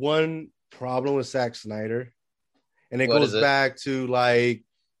have one problem with Zack Snyder, and it goes back to like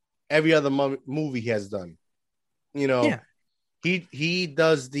every other movie he has done. He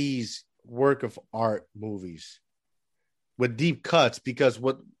does these work of art movies with deep cuts because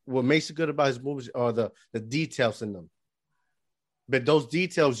what makes it good about his movies are the details in them. But those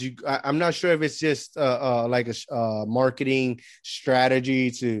details, I'm not sure if it's just like a marketing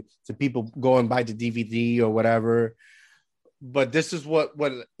strategy to people go and buy the DVD or whatever. But this is what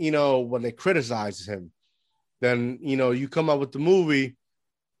when they criticize him, then you come up with the movie,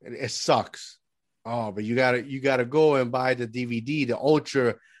 and it sucks. Oh, but you gotta go and buy the DVD, the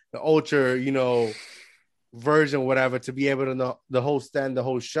ultra, version, whatever, to be able to know the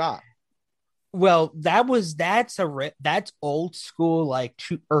whole shot. Well, that's old school, like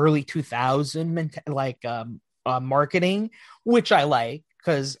early 2000 marketing, which I like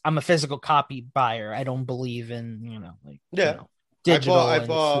because I'm a physical copy buyer. I don't believe in digital.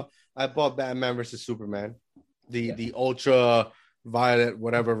 I bought Batman versus Superman, the ultra violet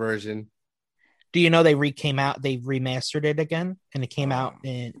whatever version. Do you know they remastered it again, and it came out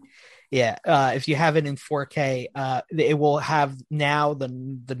in. Yeah, if you have it in 4K, it will have now the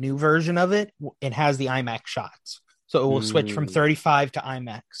new version of it. It has the IMAX shots, so it will switch from 35 to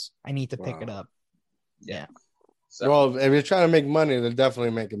IMAX. I need to pick it up. Yeah. So. Well, if you're trying to make money, they're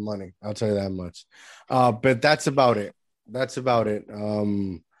definitely making money. I'll tell you that much. But that's about it.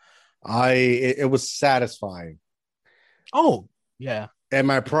 It was satisfying. Oh, yeah. And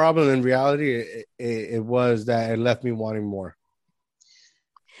my problem in reality, it was that it left me wanting more.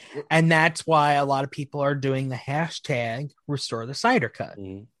 And that's why a lot of people are doing the hashtag restore the Snyder cut.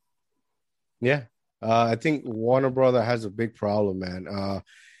 Mm-hmm. Yeah. I think Warner Brother has a big problem, man.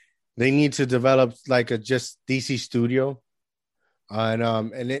 They need to develop like a just DC studio. What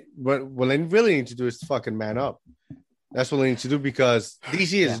they really need to do is fucking man up. That's what they need to do because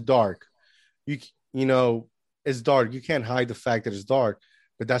DC is dark. It's dark. You can't hide the fact that it's dark,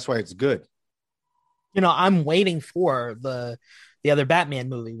 but that's why it's good. I'm waiting for the other Batman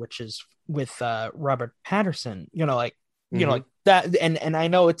movie, which is with Robert Pattinson, like that. And I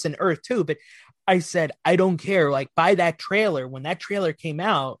know it's an Earth too, but I said, I don't care. Like by that trailer, when that trailer came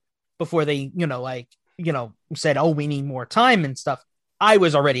out before they, said, oh, we need more time and stuff. I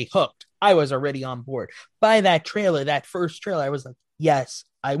was already hooked. I was already on board by that trailer, that first trailer. I was like, yes,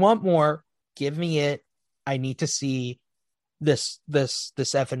 I want more. Give me it. I need to see this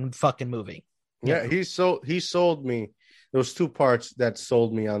effing fucking movie. Yeah. He sold me. There was two parts that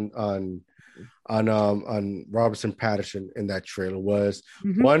sold me on Robinson Pattinson in that trailer. Was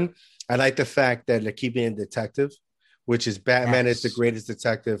one, I like the fact that they're keeping it detective, which is Batman is the greatest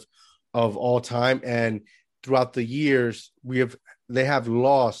detective of all time, and throughout the years they have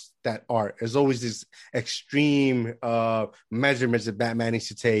lost that art. There's always this extreme measurements that Batman needs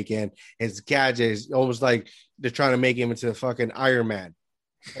to take, and his gadgets almost like they're trying to make him into a fucking Iron Man.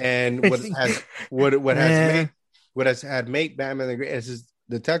 And what has made Batman the greatest is his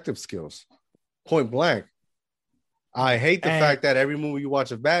detective skills, point blank. I hate the fact that every movie you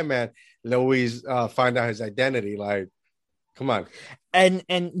watch of Batman, they always find out his identity. Like, come on. And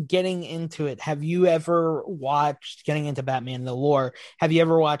getting into it, have you ever watched, getting into Batman, the lore, have you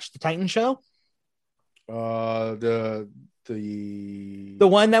ever watched the Titan show? The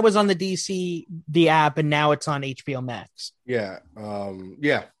one that was on the app, and now it's on HBO Max. Yeah.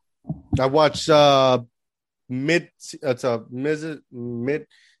 Yeah. I watched mid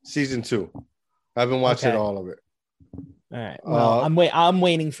season 2. I haven't watched all of it. All right. Well, I'm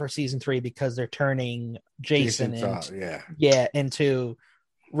waiting for season 3 because they're turning Jason into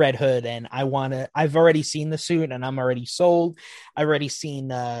Red Hood, and I've already seen the suit and I'm already sold. I've already seen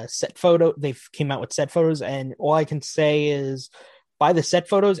set photo. They've came out with set photos, and all I can say is by the set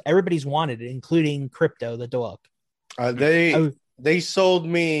photos, everybody's wanted it, including Crypto the dog. They sold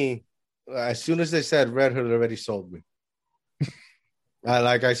me as soon as they said Red Hood already sold me.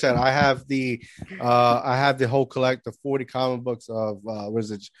 Like I said, I have the whole collect the 40 comic books of what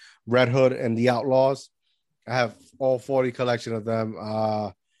is it, Red Hood and the Outlaws. I have all 40 collection of them.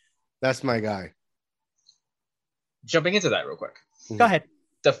 That's my guy. Jumping into that real quick. Go ahead.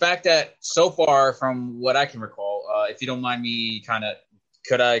 The fact that so far, from what I can recall, if you don't mind me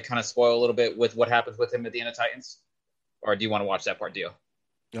could I kind of spoil a little bit with what happens with him at the end of Titans? Or do you want to watch that part, Dio?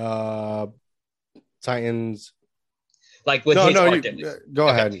 Titans. Like with his arc ending. Go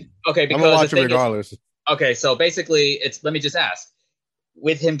ahead. Okay, because I'm gonna watch it regardless. Okay, so basically, let me just ask: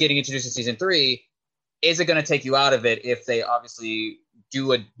 with him getting introduced in season 3, is it going to take you out of it if they obviously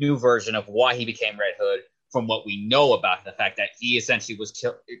do a new version of why he became Red Hood? From what we know about the fact that he essentially was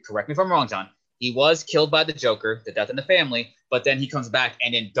killed. Correct me if I'm wrong, John. He was killed by the Joker, the death in the family, but then he comes back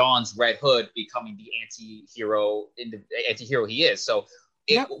and then dons Red Hood, becoming the anti-hero he is. So,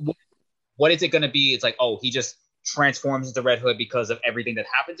 what is it going to be? It's like, oh, he just transforms into Red Hood because of everything that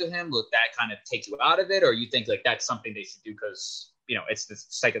happened to him. Would that kind of take you out of it, or you think like that's something they should do because it's the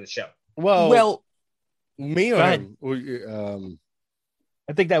sake of the show? Well, me or him?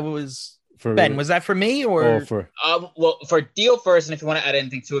 I think that was. For Ben, was that for me or for? Well, for Dio first, and if you want to add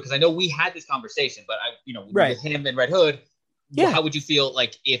anything to it, because I know we had this conversation, but with him and Red Hood, how would you feel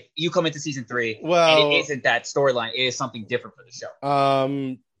like if you come into season 3 and it isn't that storyline, it is something different for the show?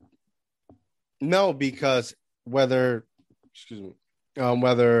 No, because whether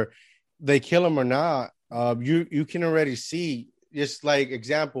they kill him or not, you can already see, just like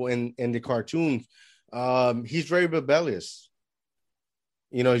example in the cartoons, he's very rebellious.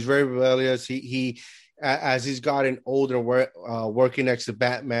 He's very rebellious. He as he's gotten older, working next to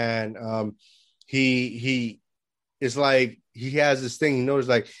Batman, he is like, he has this thing. He knows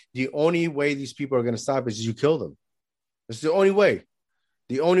like the only way these people are going to stop is you kill them. It's the only way.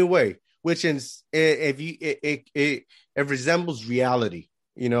 The only way. Which is it resembles reality.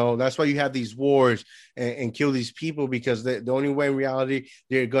 That's why you have these wars and kill these people, because the only way in reality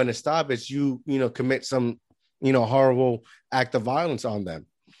they're going to stop is you commit some horrible act of violence on them.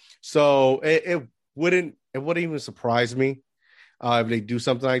 So it wouldn't even surprise me if they do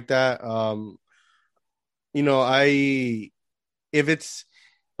something like that. If it's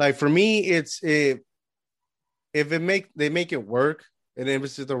like, for me, it's if they make it work and if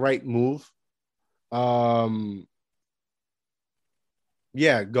it's the right move,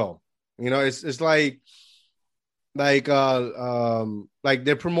 yeah, go. It's like they're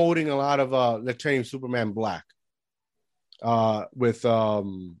promoting a lot of they're turning Superman black with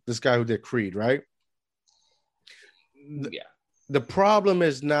this guy who did Creed, right? The problem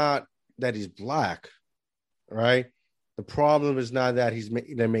is not that he's black, right? The problem is not that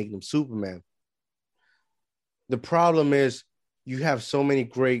they're making him Superman. The problem is you have so many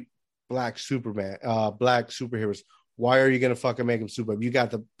great black superheroes. Why are you gonna fucking make him Superman? You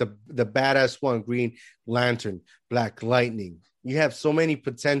got the badass one, Green Lantern, Black Lightning. You have so many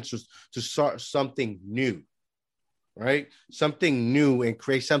potentials to start something new, right? Something new and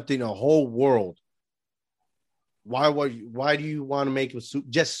create something, a whole world. Why do you want to make him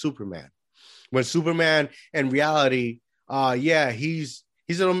just Superman? When Superman in reality, he's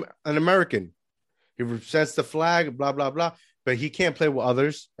an American. He represents the flag, blah blah blah. But he can't play with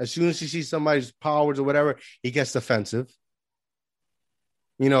others. As soon as he sees somebody's powers or whatever, he gets defensive.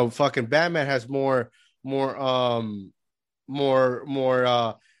 Fucking Batman has more feeling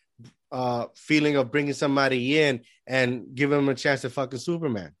of bringing somebody in and giving him a chance to fucking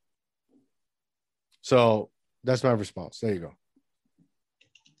Superman. So that's my response. There you go.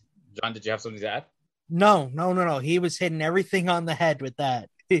 John, did you have something to add? No. He was hitting everything on the head with that.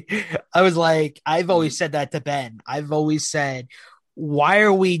 I was like, I've always said that to Ben. I've always said, why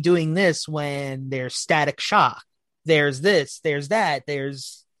are we doing this when there's Static Shock? There's this, there's that,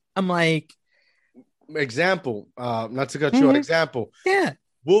 I'm like, example, not to cut you an example. Yeah.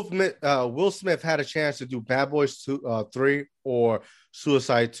 Will Smith had a chance to do Bad Boys 3 or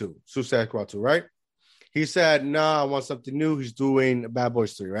Suicide Squad 2, right? He said, I want something new. He's doing Bad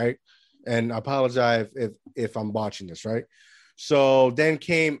Boys 3, right? And I apologize if I'm botching this, right? So then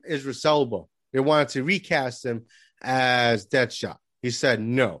came Idris Elba. They wanted to recast him as Deadshot. He said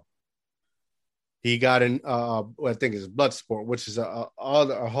no. He got in, I think it's Bloodsport, which is a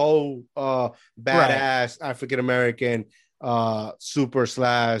whole badass African-American super /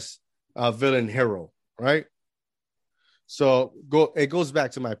 villain hero, right? So it goes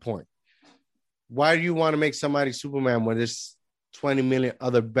back to my point. Why do you want to make somebody Superman when there's 20 million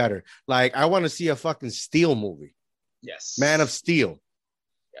other better? Like, I want to see a fucking Steel movie. Yes. Man of Steel.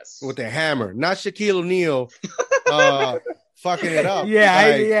 Yes. With the hammer. Not Shaquille O'Neal fucking it up. Yeah,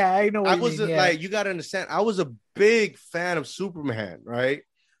 like, I know. What I you was mean, yeah. like, you got to understand, I was a big fan of Superman, right?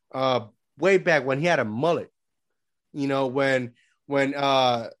 Way back when he had a mullet. You know, when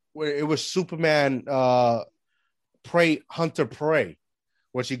it was Superman, Hunter Prey,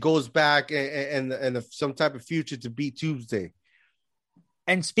 when she goes back and some type of future to beat Tuesday.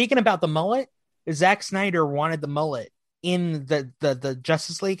 And speaking about the mullet, Zack Snyder wanted the mullet in the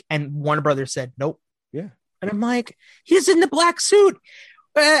Justice League, and Warner Brothers said nope. Yeah, and I'm like, he's in the black suit.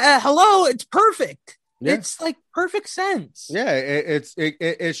 Hello, it's perfect. Yeah. It's like perfect sense. Yeah,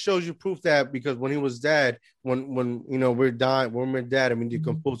 it shows you proof that, because when he was dead, when you know we're dying, when we're dead, I mean,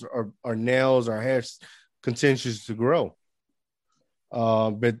 decompose our nails, our hair continues to grow.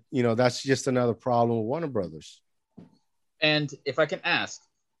 But you know, that's just another problem with Warner Brothers. And if I can ask,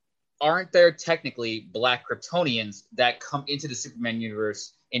 aren't there technically black Kryptonians that come into the Superman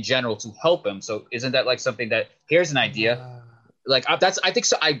universe in general to help him? So isn't that like something that, here's an idea, like I think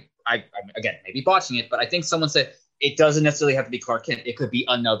so. I again, maybe botching it, but I think someone said it doesn't necessarily have to be Clark Kent. It could be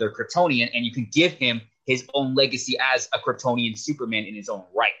another Kryptonian, and you can give him his own legacy as a Kryptonian Superman in his own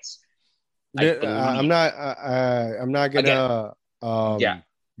rights. I'm not gonna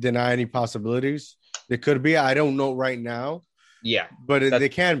deny any possibilities. There could be. I don't know right now. Yeah, but they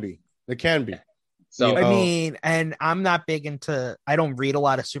can be. They can be. So you know, I mean, and I'm not big into. I don't read a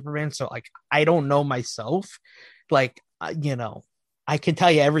lot of Superman, so like I don't know myself. Like you know, I can tell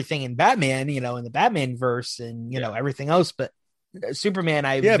you everything in Batman, you know, in the Batman verse, and you know everything else. But Superman,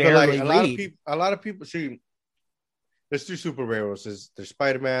 I barely read. A lot of people see. There's two superheroes. There's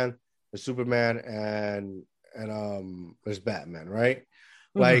Spider-Man, there's Superman, and there's Batman, right?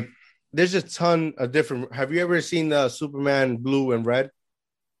 Mm-hmm. Like, there's a ton of different. Have you ever seen the Superman Blue and Red?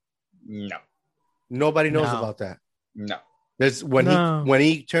 No. Nobody knows about that. No. There's when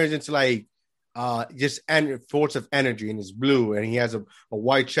he turns into like just force of energy, and it's blue, and he has a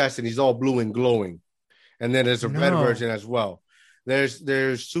white chest, and he's all blue and glowing. And then there's a red version as well.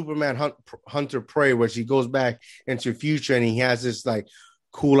 There's Superman Hunter Prey, where he goes back into the future, and he has this like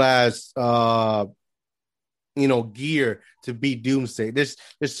cool ass gear to beat Doomsday. There's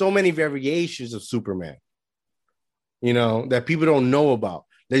so many variations of Superman, you know, that people don't know about.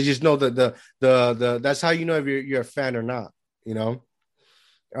 They just know that the that's how you know if you're a fan or not, you know.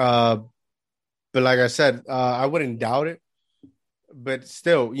 But like I said, I wouldn't doubt it. But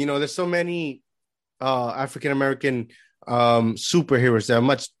still, you know, there's so many African American superheroes that are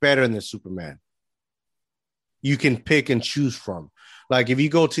much better than Superman. You can pick and choose from. Like if you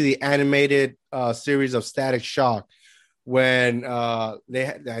go to the animated series of Static Shock, when I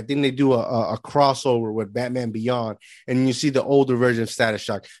think they do a crossover with Batman Beyond, and you see the older version of Static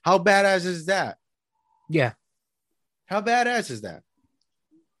Shock. How badass is that? Yeah. How badass is that?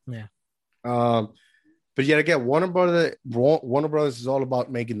 Yeah. But yet again, Warner Brothers is all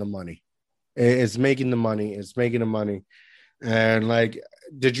about making the money. It's making the money. It's making the money. And like,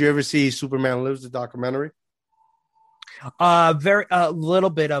 did you ever see Superman Lives, the documentary? Very little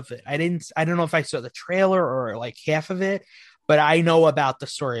bit of it. I don't know if I saw the trailer or like half of it, but I know about the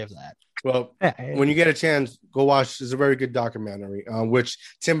story of that. Well, when you get a chance, go watch. It's a very good documentary, which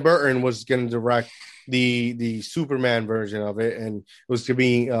Tim Burton was going to direct the Superman version of it, and it was to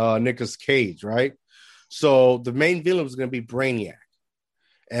be Nicolas Cage, right? So the main villain was going to be Brainiac,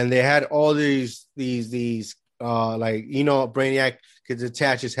 and they had all these like, you know, Brainiac could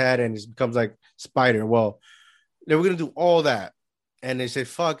detach his head and it becomes like Spider. Well, they were going to do all that, and they said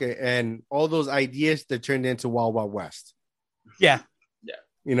fuck it, and all those ideas that turned into Wild Wild West. Yeah.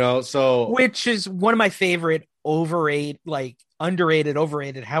 You know, so which is one of my favorite underrated,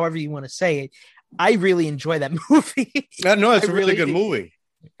 however you want to say it. I really enjoy that movie. No, it's a really good movie.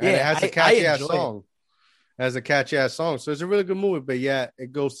 And it has a catchy ass song. It has a catchy ass song. So it's a really good movie, but yeah,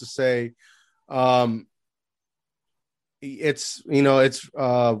 it goes to say it's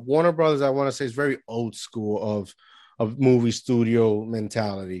Warner Brothers, I want to say, is very old school of movie studio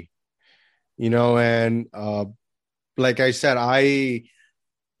mentality. You know, and like I said,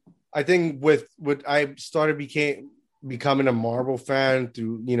 I think with I started becoming a Marvel fan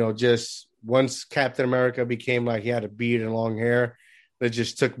through, you know, just once Captain America became like he had a beard and long hair, that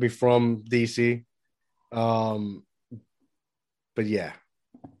just took me from DC. But yeah.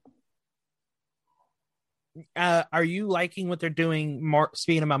 Are you liking what they're doing?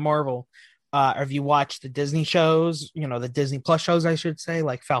 Speaking about Marvel, have you watched the Disney shows? You know, the Disney Plus shows, I should say,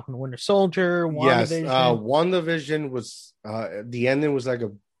 like Falcon and Winter Soldier. WandaVision. Yes, WandaVision was the ending was like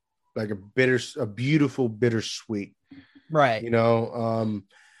a beautiful bittersweet, right? You know,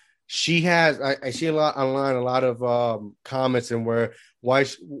 she has. I see a lot online, a lot of comments, and where why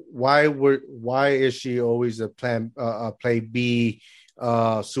is she always a play B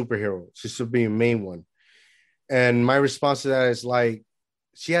superhero? She should be a main one. And my response to that is like,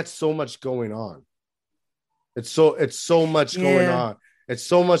 she had so much going on. It's so much going on. It's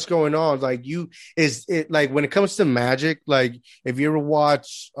so much going on. Like is it like when it comes to magic, like if you ever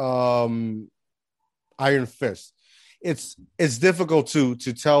watch Iron Fist, it's difficult to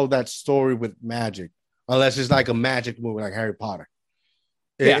tell that story with magic unless it's like a magic movie like Harry Potter.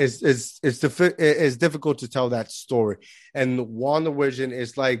 It's difficult to tell that story. And WandaVision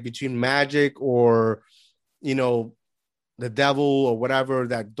is like between magic or the devil or whatever,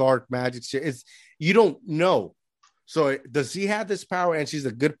 that dark magic shit. It's you don't know. So does he have this power and she's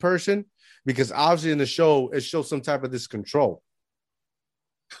a good person? Because obviously in the show, it shows some type of this control.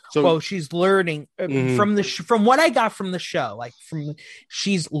 So, well, she's learning from what I got from the show,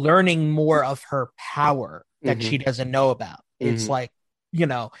 she's learning more of her power that she doesn't know about. It's like,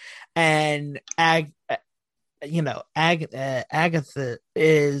 and Agatha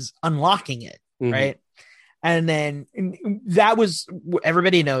is unlocking it, right? And then that was,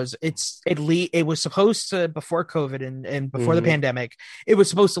 everybody knows it was supposed to, before COVID and before the pandemic, it was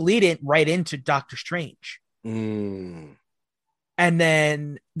supposed to lead it right into Doctor Strange. And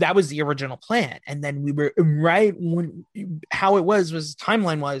then that was the original plan. And then we were right when how it was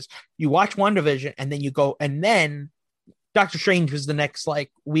timeline was you watch WandaVision and then you go, and then Doctor Strange was the next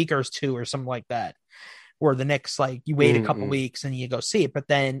like week or two or something like that. Or the next, like you wait a couple weeks and you go see it. But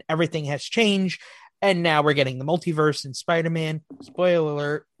then everything has changed. And now we're getting the multiverse and Spider-Man.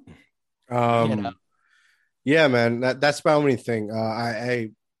 Spoiler alert. Yeah, man, that's my only thing.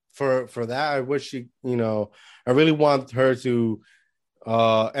 For that, I wish she, I really want her to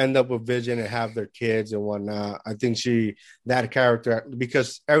end up with Vision and have their kids and whatnot. I think that character,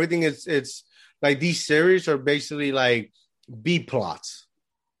 because everything it's like these series are basically like B plots,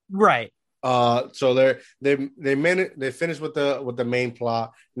 right? So they finished with the main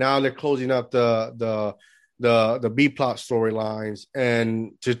plot. Now they're closing up the B plot storylines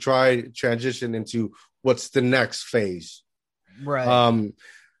and to try transition into what's the next phase. Right.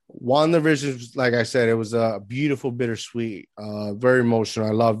 WandaVision, like I said, it was a beautiful, bittersweet, very emotional.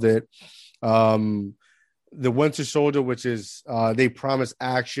 I loved it. The Winter Soldier, which is they promised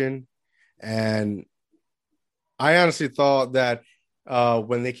action, and I honestly thought that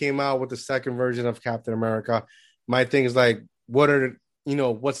when they came out with the second version of Captain America, my thing is like,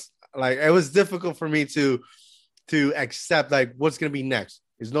 what's like, it was difficult for me to accept like what's gonna be next.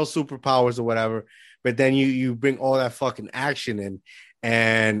 There's no superpowers or whatever, but then you bring all that fucking action in,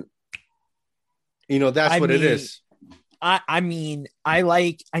 and it is. I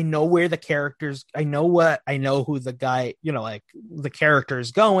know where the characters, I know who the guy, like the character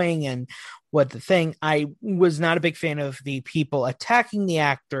is going and what the thing. I was not a big fan of the people attacking the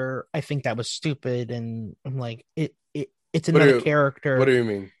actor. I think that was stupid. And I'm like, it's another character. What do you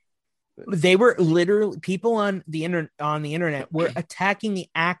mean? They were literally, people on the internet were attacking the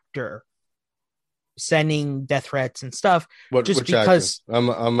actor, sending death threats and stuff. Which because actor? I'm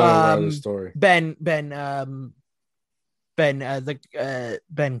not aware of the story. Ben,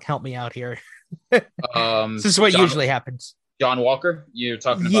 help me out here. This is what usually happens. John Walker, you're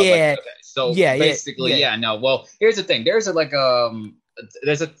talking about? Yeah. So basically. No. Well, here's the thing. There's a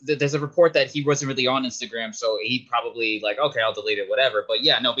report that he wasn't really on Instagram, so he probably like, okay, I'll delete it, whatever. But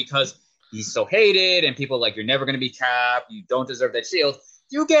yeah, no, because he's so hated and people like, you're never going to be Cap. You don't deserve that shield.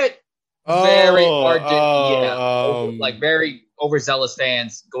 You get very very overzealous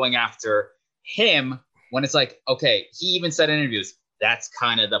fans going after him when it's like, okay, he even said in interviews, that's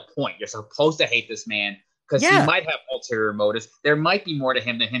kind of the point. You're supposed to hate this man because he might have ulterior motives. There might be more to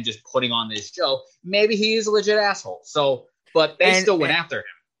him than him just putting on this show. Maybe he is a legit asshole. So, but they still went after him.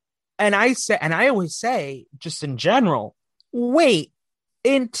 And I always say, just in general, wait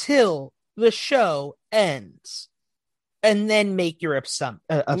until the show ends and then make your assumption.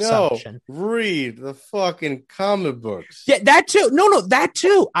 No, read the fucking comic books. Yeah, that too. No, that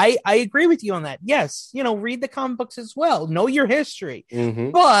too. I agree with you on that. Yes, read the comic books as well. Know your history.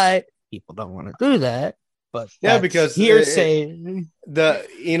 But people don't want to do that. But yeah, because hearsay.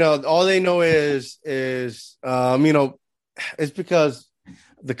 All they know is it's because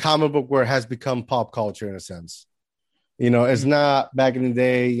the comic book where it has become pop culture in a sense. It's not back in the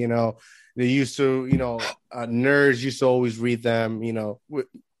day. They used to, nerds used to always read them,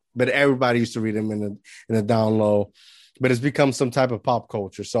 but everybody used to read them in the down low. But it's become some type of pop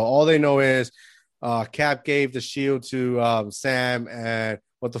culture. So all they know is Cap gave the shield to Sam, and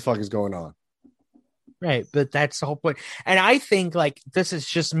what the fuck is going on? Right, but that's the whole point. And I think, like, this is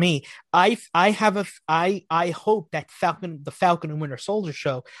just me. I hope that the Falcon and Winter Soldier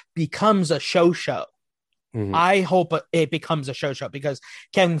show becomes a show. Mm-hmm. I hope it becomes a show because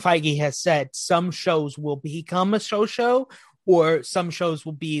Kevin Feige has said some shows will become a show, or some shows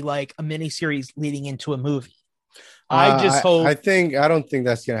will be like a miniseries leading into a movie. I don't think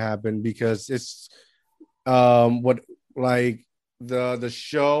that's gonna happen because it's the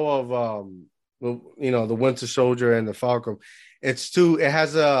show of the Winter Soldier and the Falcon. It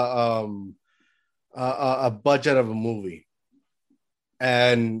has a budget of a movie,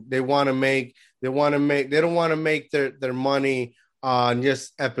 and they don't want to make their money on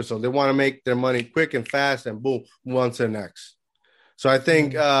just episode. They want to make their money quick and fast, and boom, one to the next. So I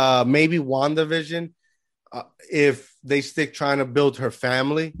think maybe WandaVision, if they stick trying to build her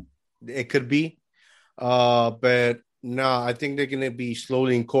family, it could be. But no, I think they're going to be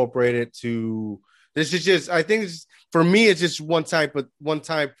slowly incorporated to. This is just. I think for me, it's just one type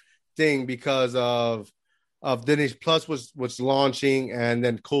thing because of Disney Plus was launching, and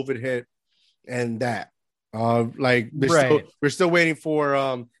then COVID hit, and that. We're still waiting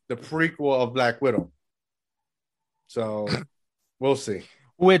for the prequel of Black Widow. So we'll see.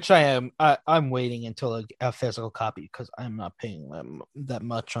 Which I am. I'm waiting until a physical copy because I'm not paying them that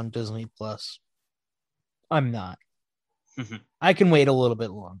much on Disney Plus. I'm not. I can wait a little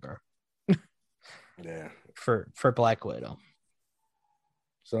bit longer. Yeah. For Black Widow.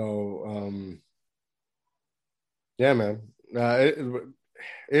 So yeah, man.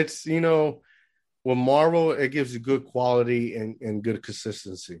 It's with Marvel, it gives you good quality and good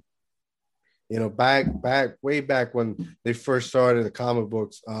consistency. Way back when they first started the comic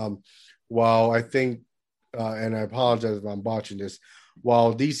books, while I think and I apologize if I'm botching this,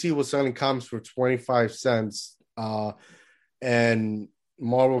 while DC was selling comics for 25 cents, and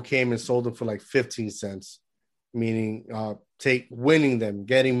Marvel came and sold them for like 15 cents, meaning winning them,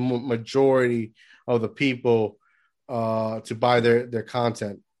 getting majority of the people to buy their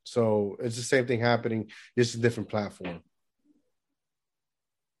content. So it's the same thing happening, just a different platform.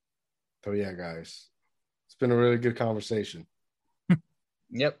 So yeah, guys, it's been a really good conversation.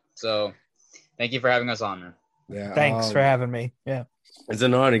 Yep. So thank you for having us on, man. Yeah. Thanks for having me. Yeah. It's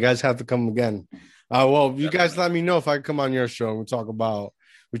an honor. You guys have to come again. You guys let me know if I can come on your show and we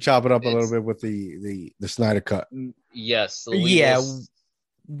chop it up a little bit with the Snyder Cut. Yes.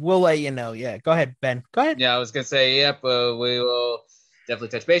 We'll let you know. Yeah. Go ahead, Ben. Go ahead. Yeah, I was going to say, yep, we will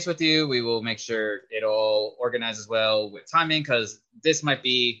definitely touch base with you. We will make sure it all organizes well with timing, because this might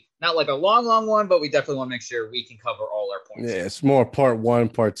be not like a long one, but we definitely want to make sure we can cover all our points. Yeah, it's more part 1,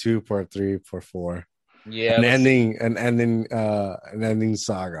 part 2, part 3, part 4. Yeah. An ending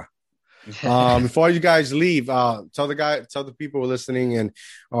saga. Before you guys leave, tell the people who are listening and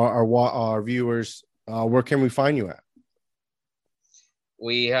our viewers, where can we find you at?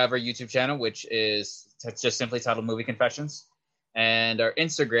 We have our YouTube channel, which is just simply titled Movie Confessions, and our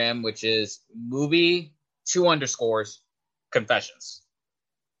Instagram, which is movie_confessions.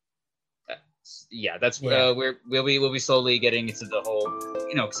 Yeah, that's we'll be slowly getting into the whole,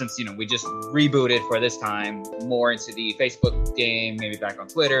 since we just rebooted for this time, more into the Facebook game, maybe back on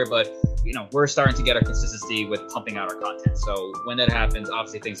Twitter, but we're starting to get our consistency with pumping out our content. So when that happens,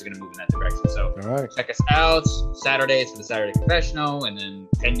 obviously things are going to move in that direction. So Check us out. Saturdays for the Saturday Confessional, and then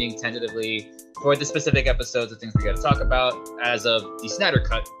pending tentatively for the specific episodes of things we got to talk about. As of the Snyder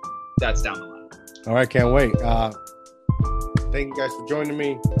Cut, that's down the line. All right, can't wait. Thank you guys for joining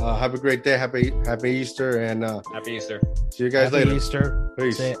me. Have a great day. Happy Easter, and Happy Easter. See you guys later. Easter.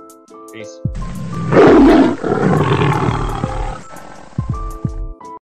 Peace. Peace.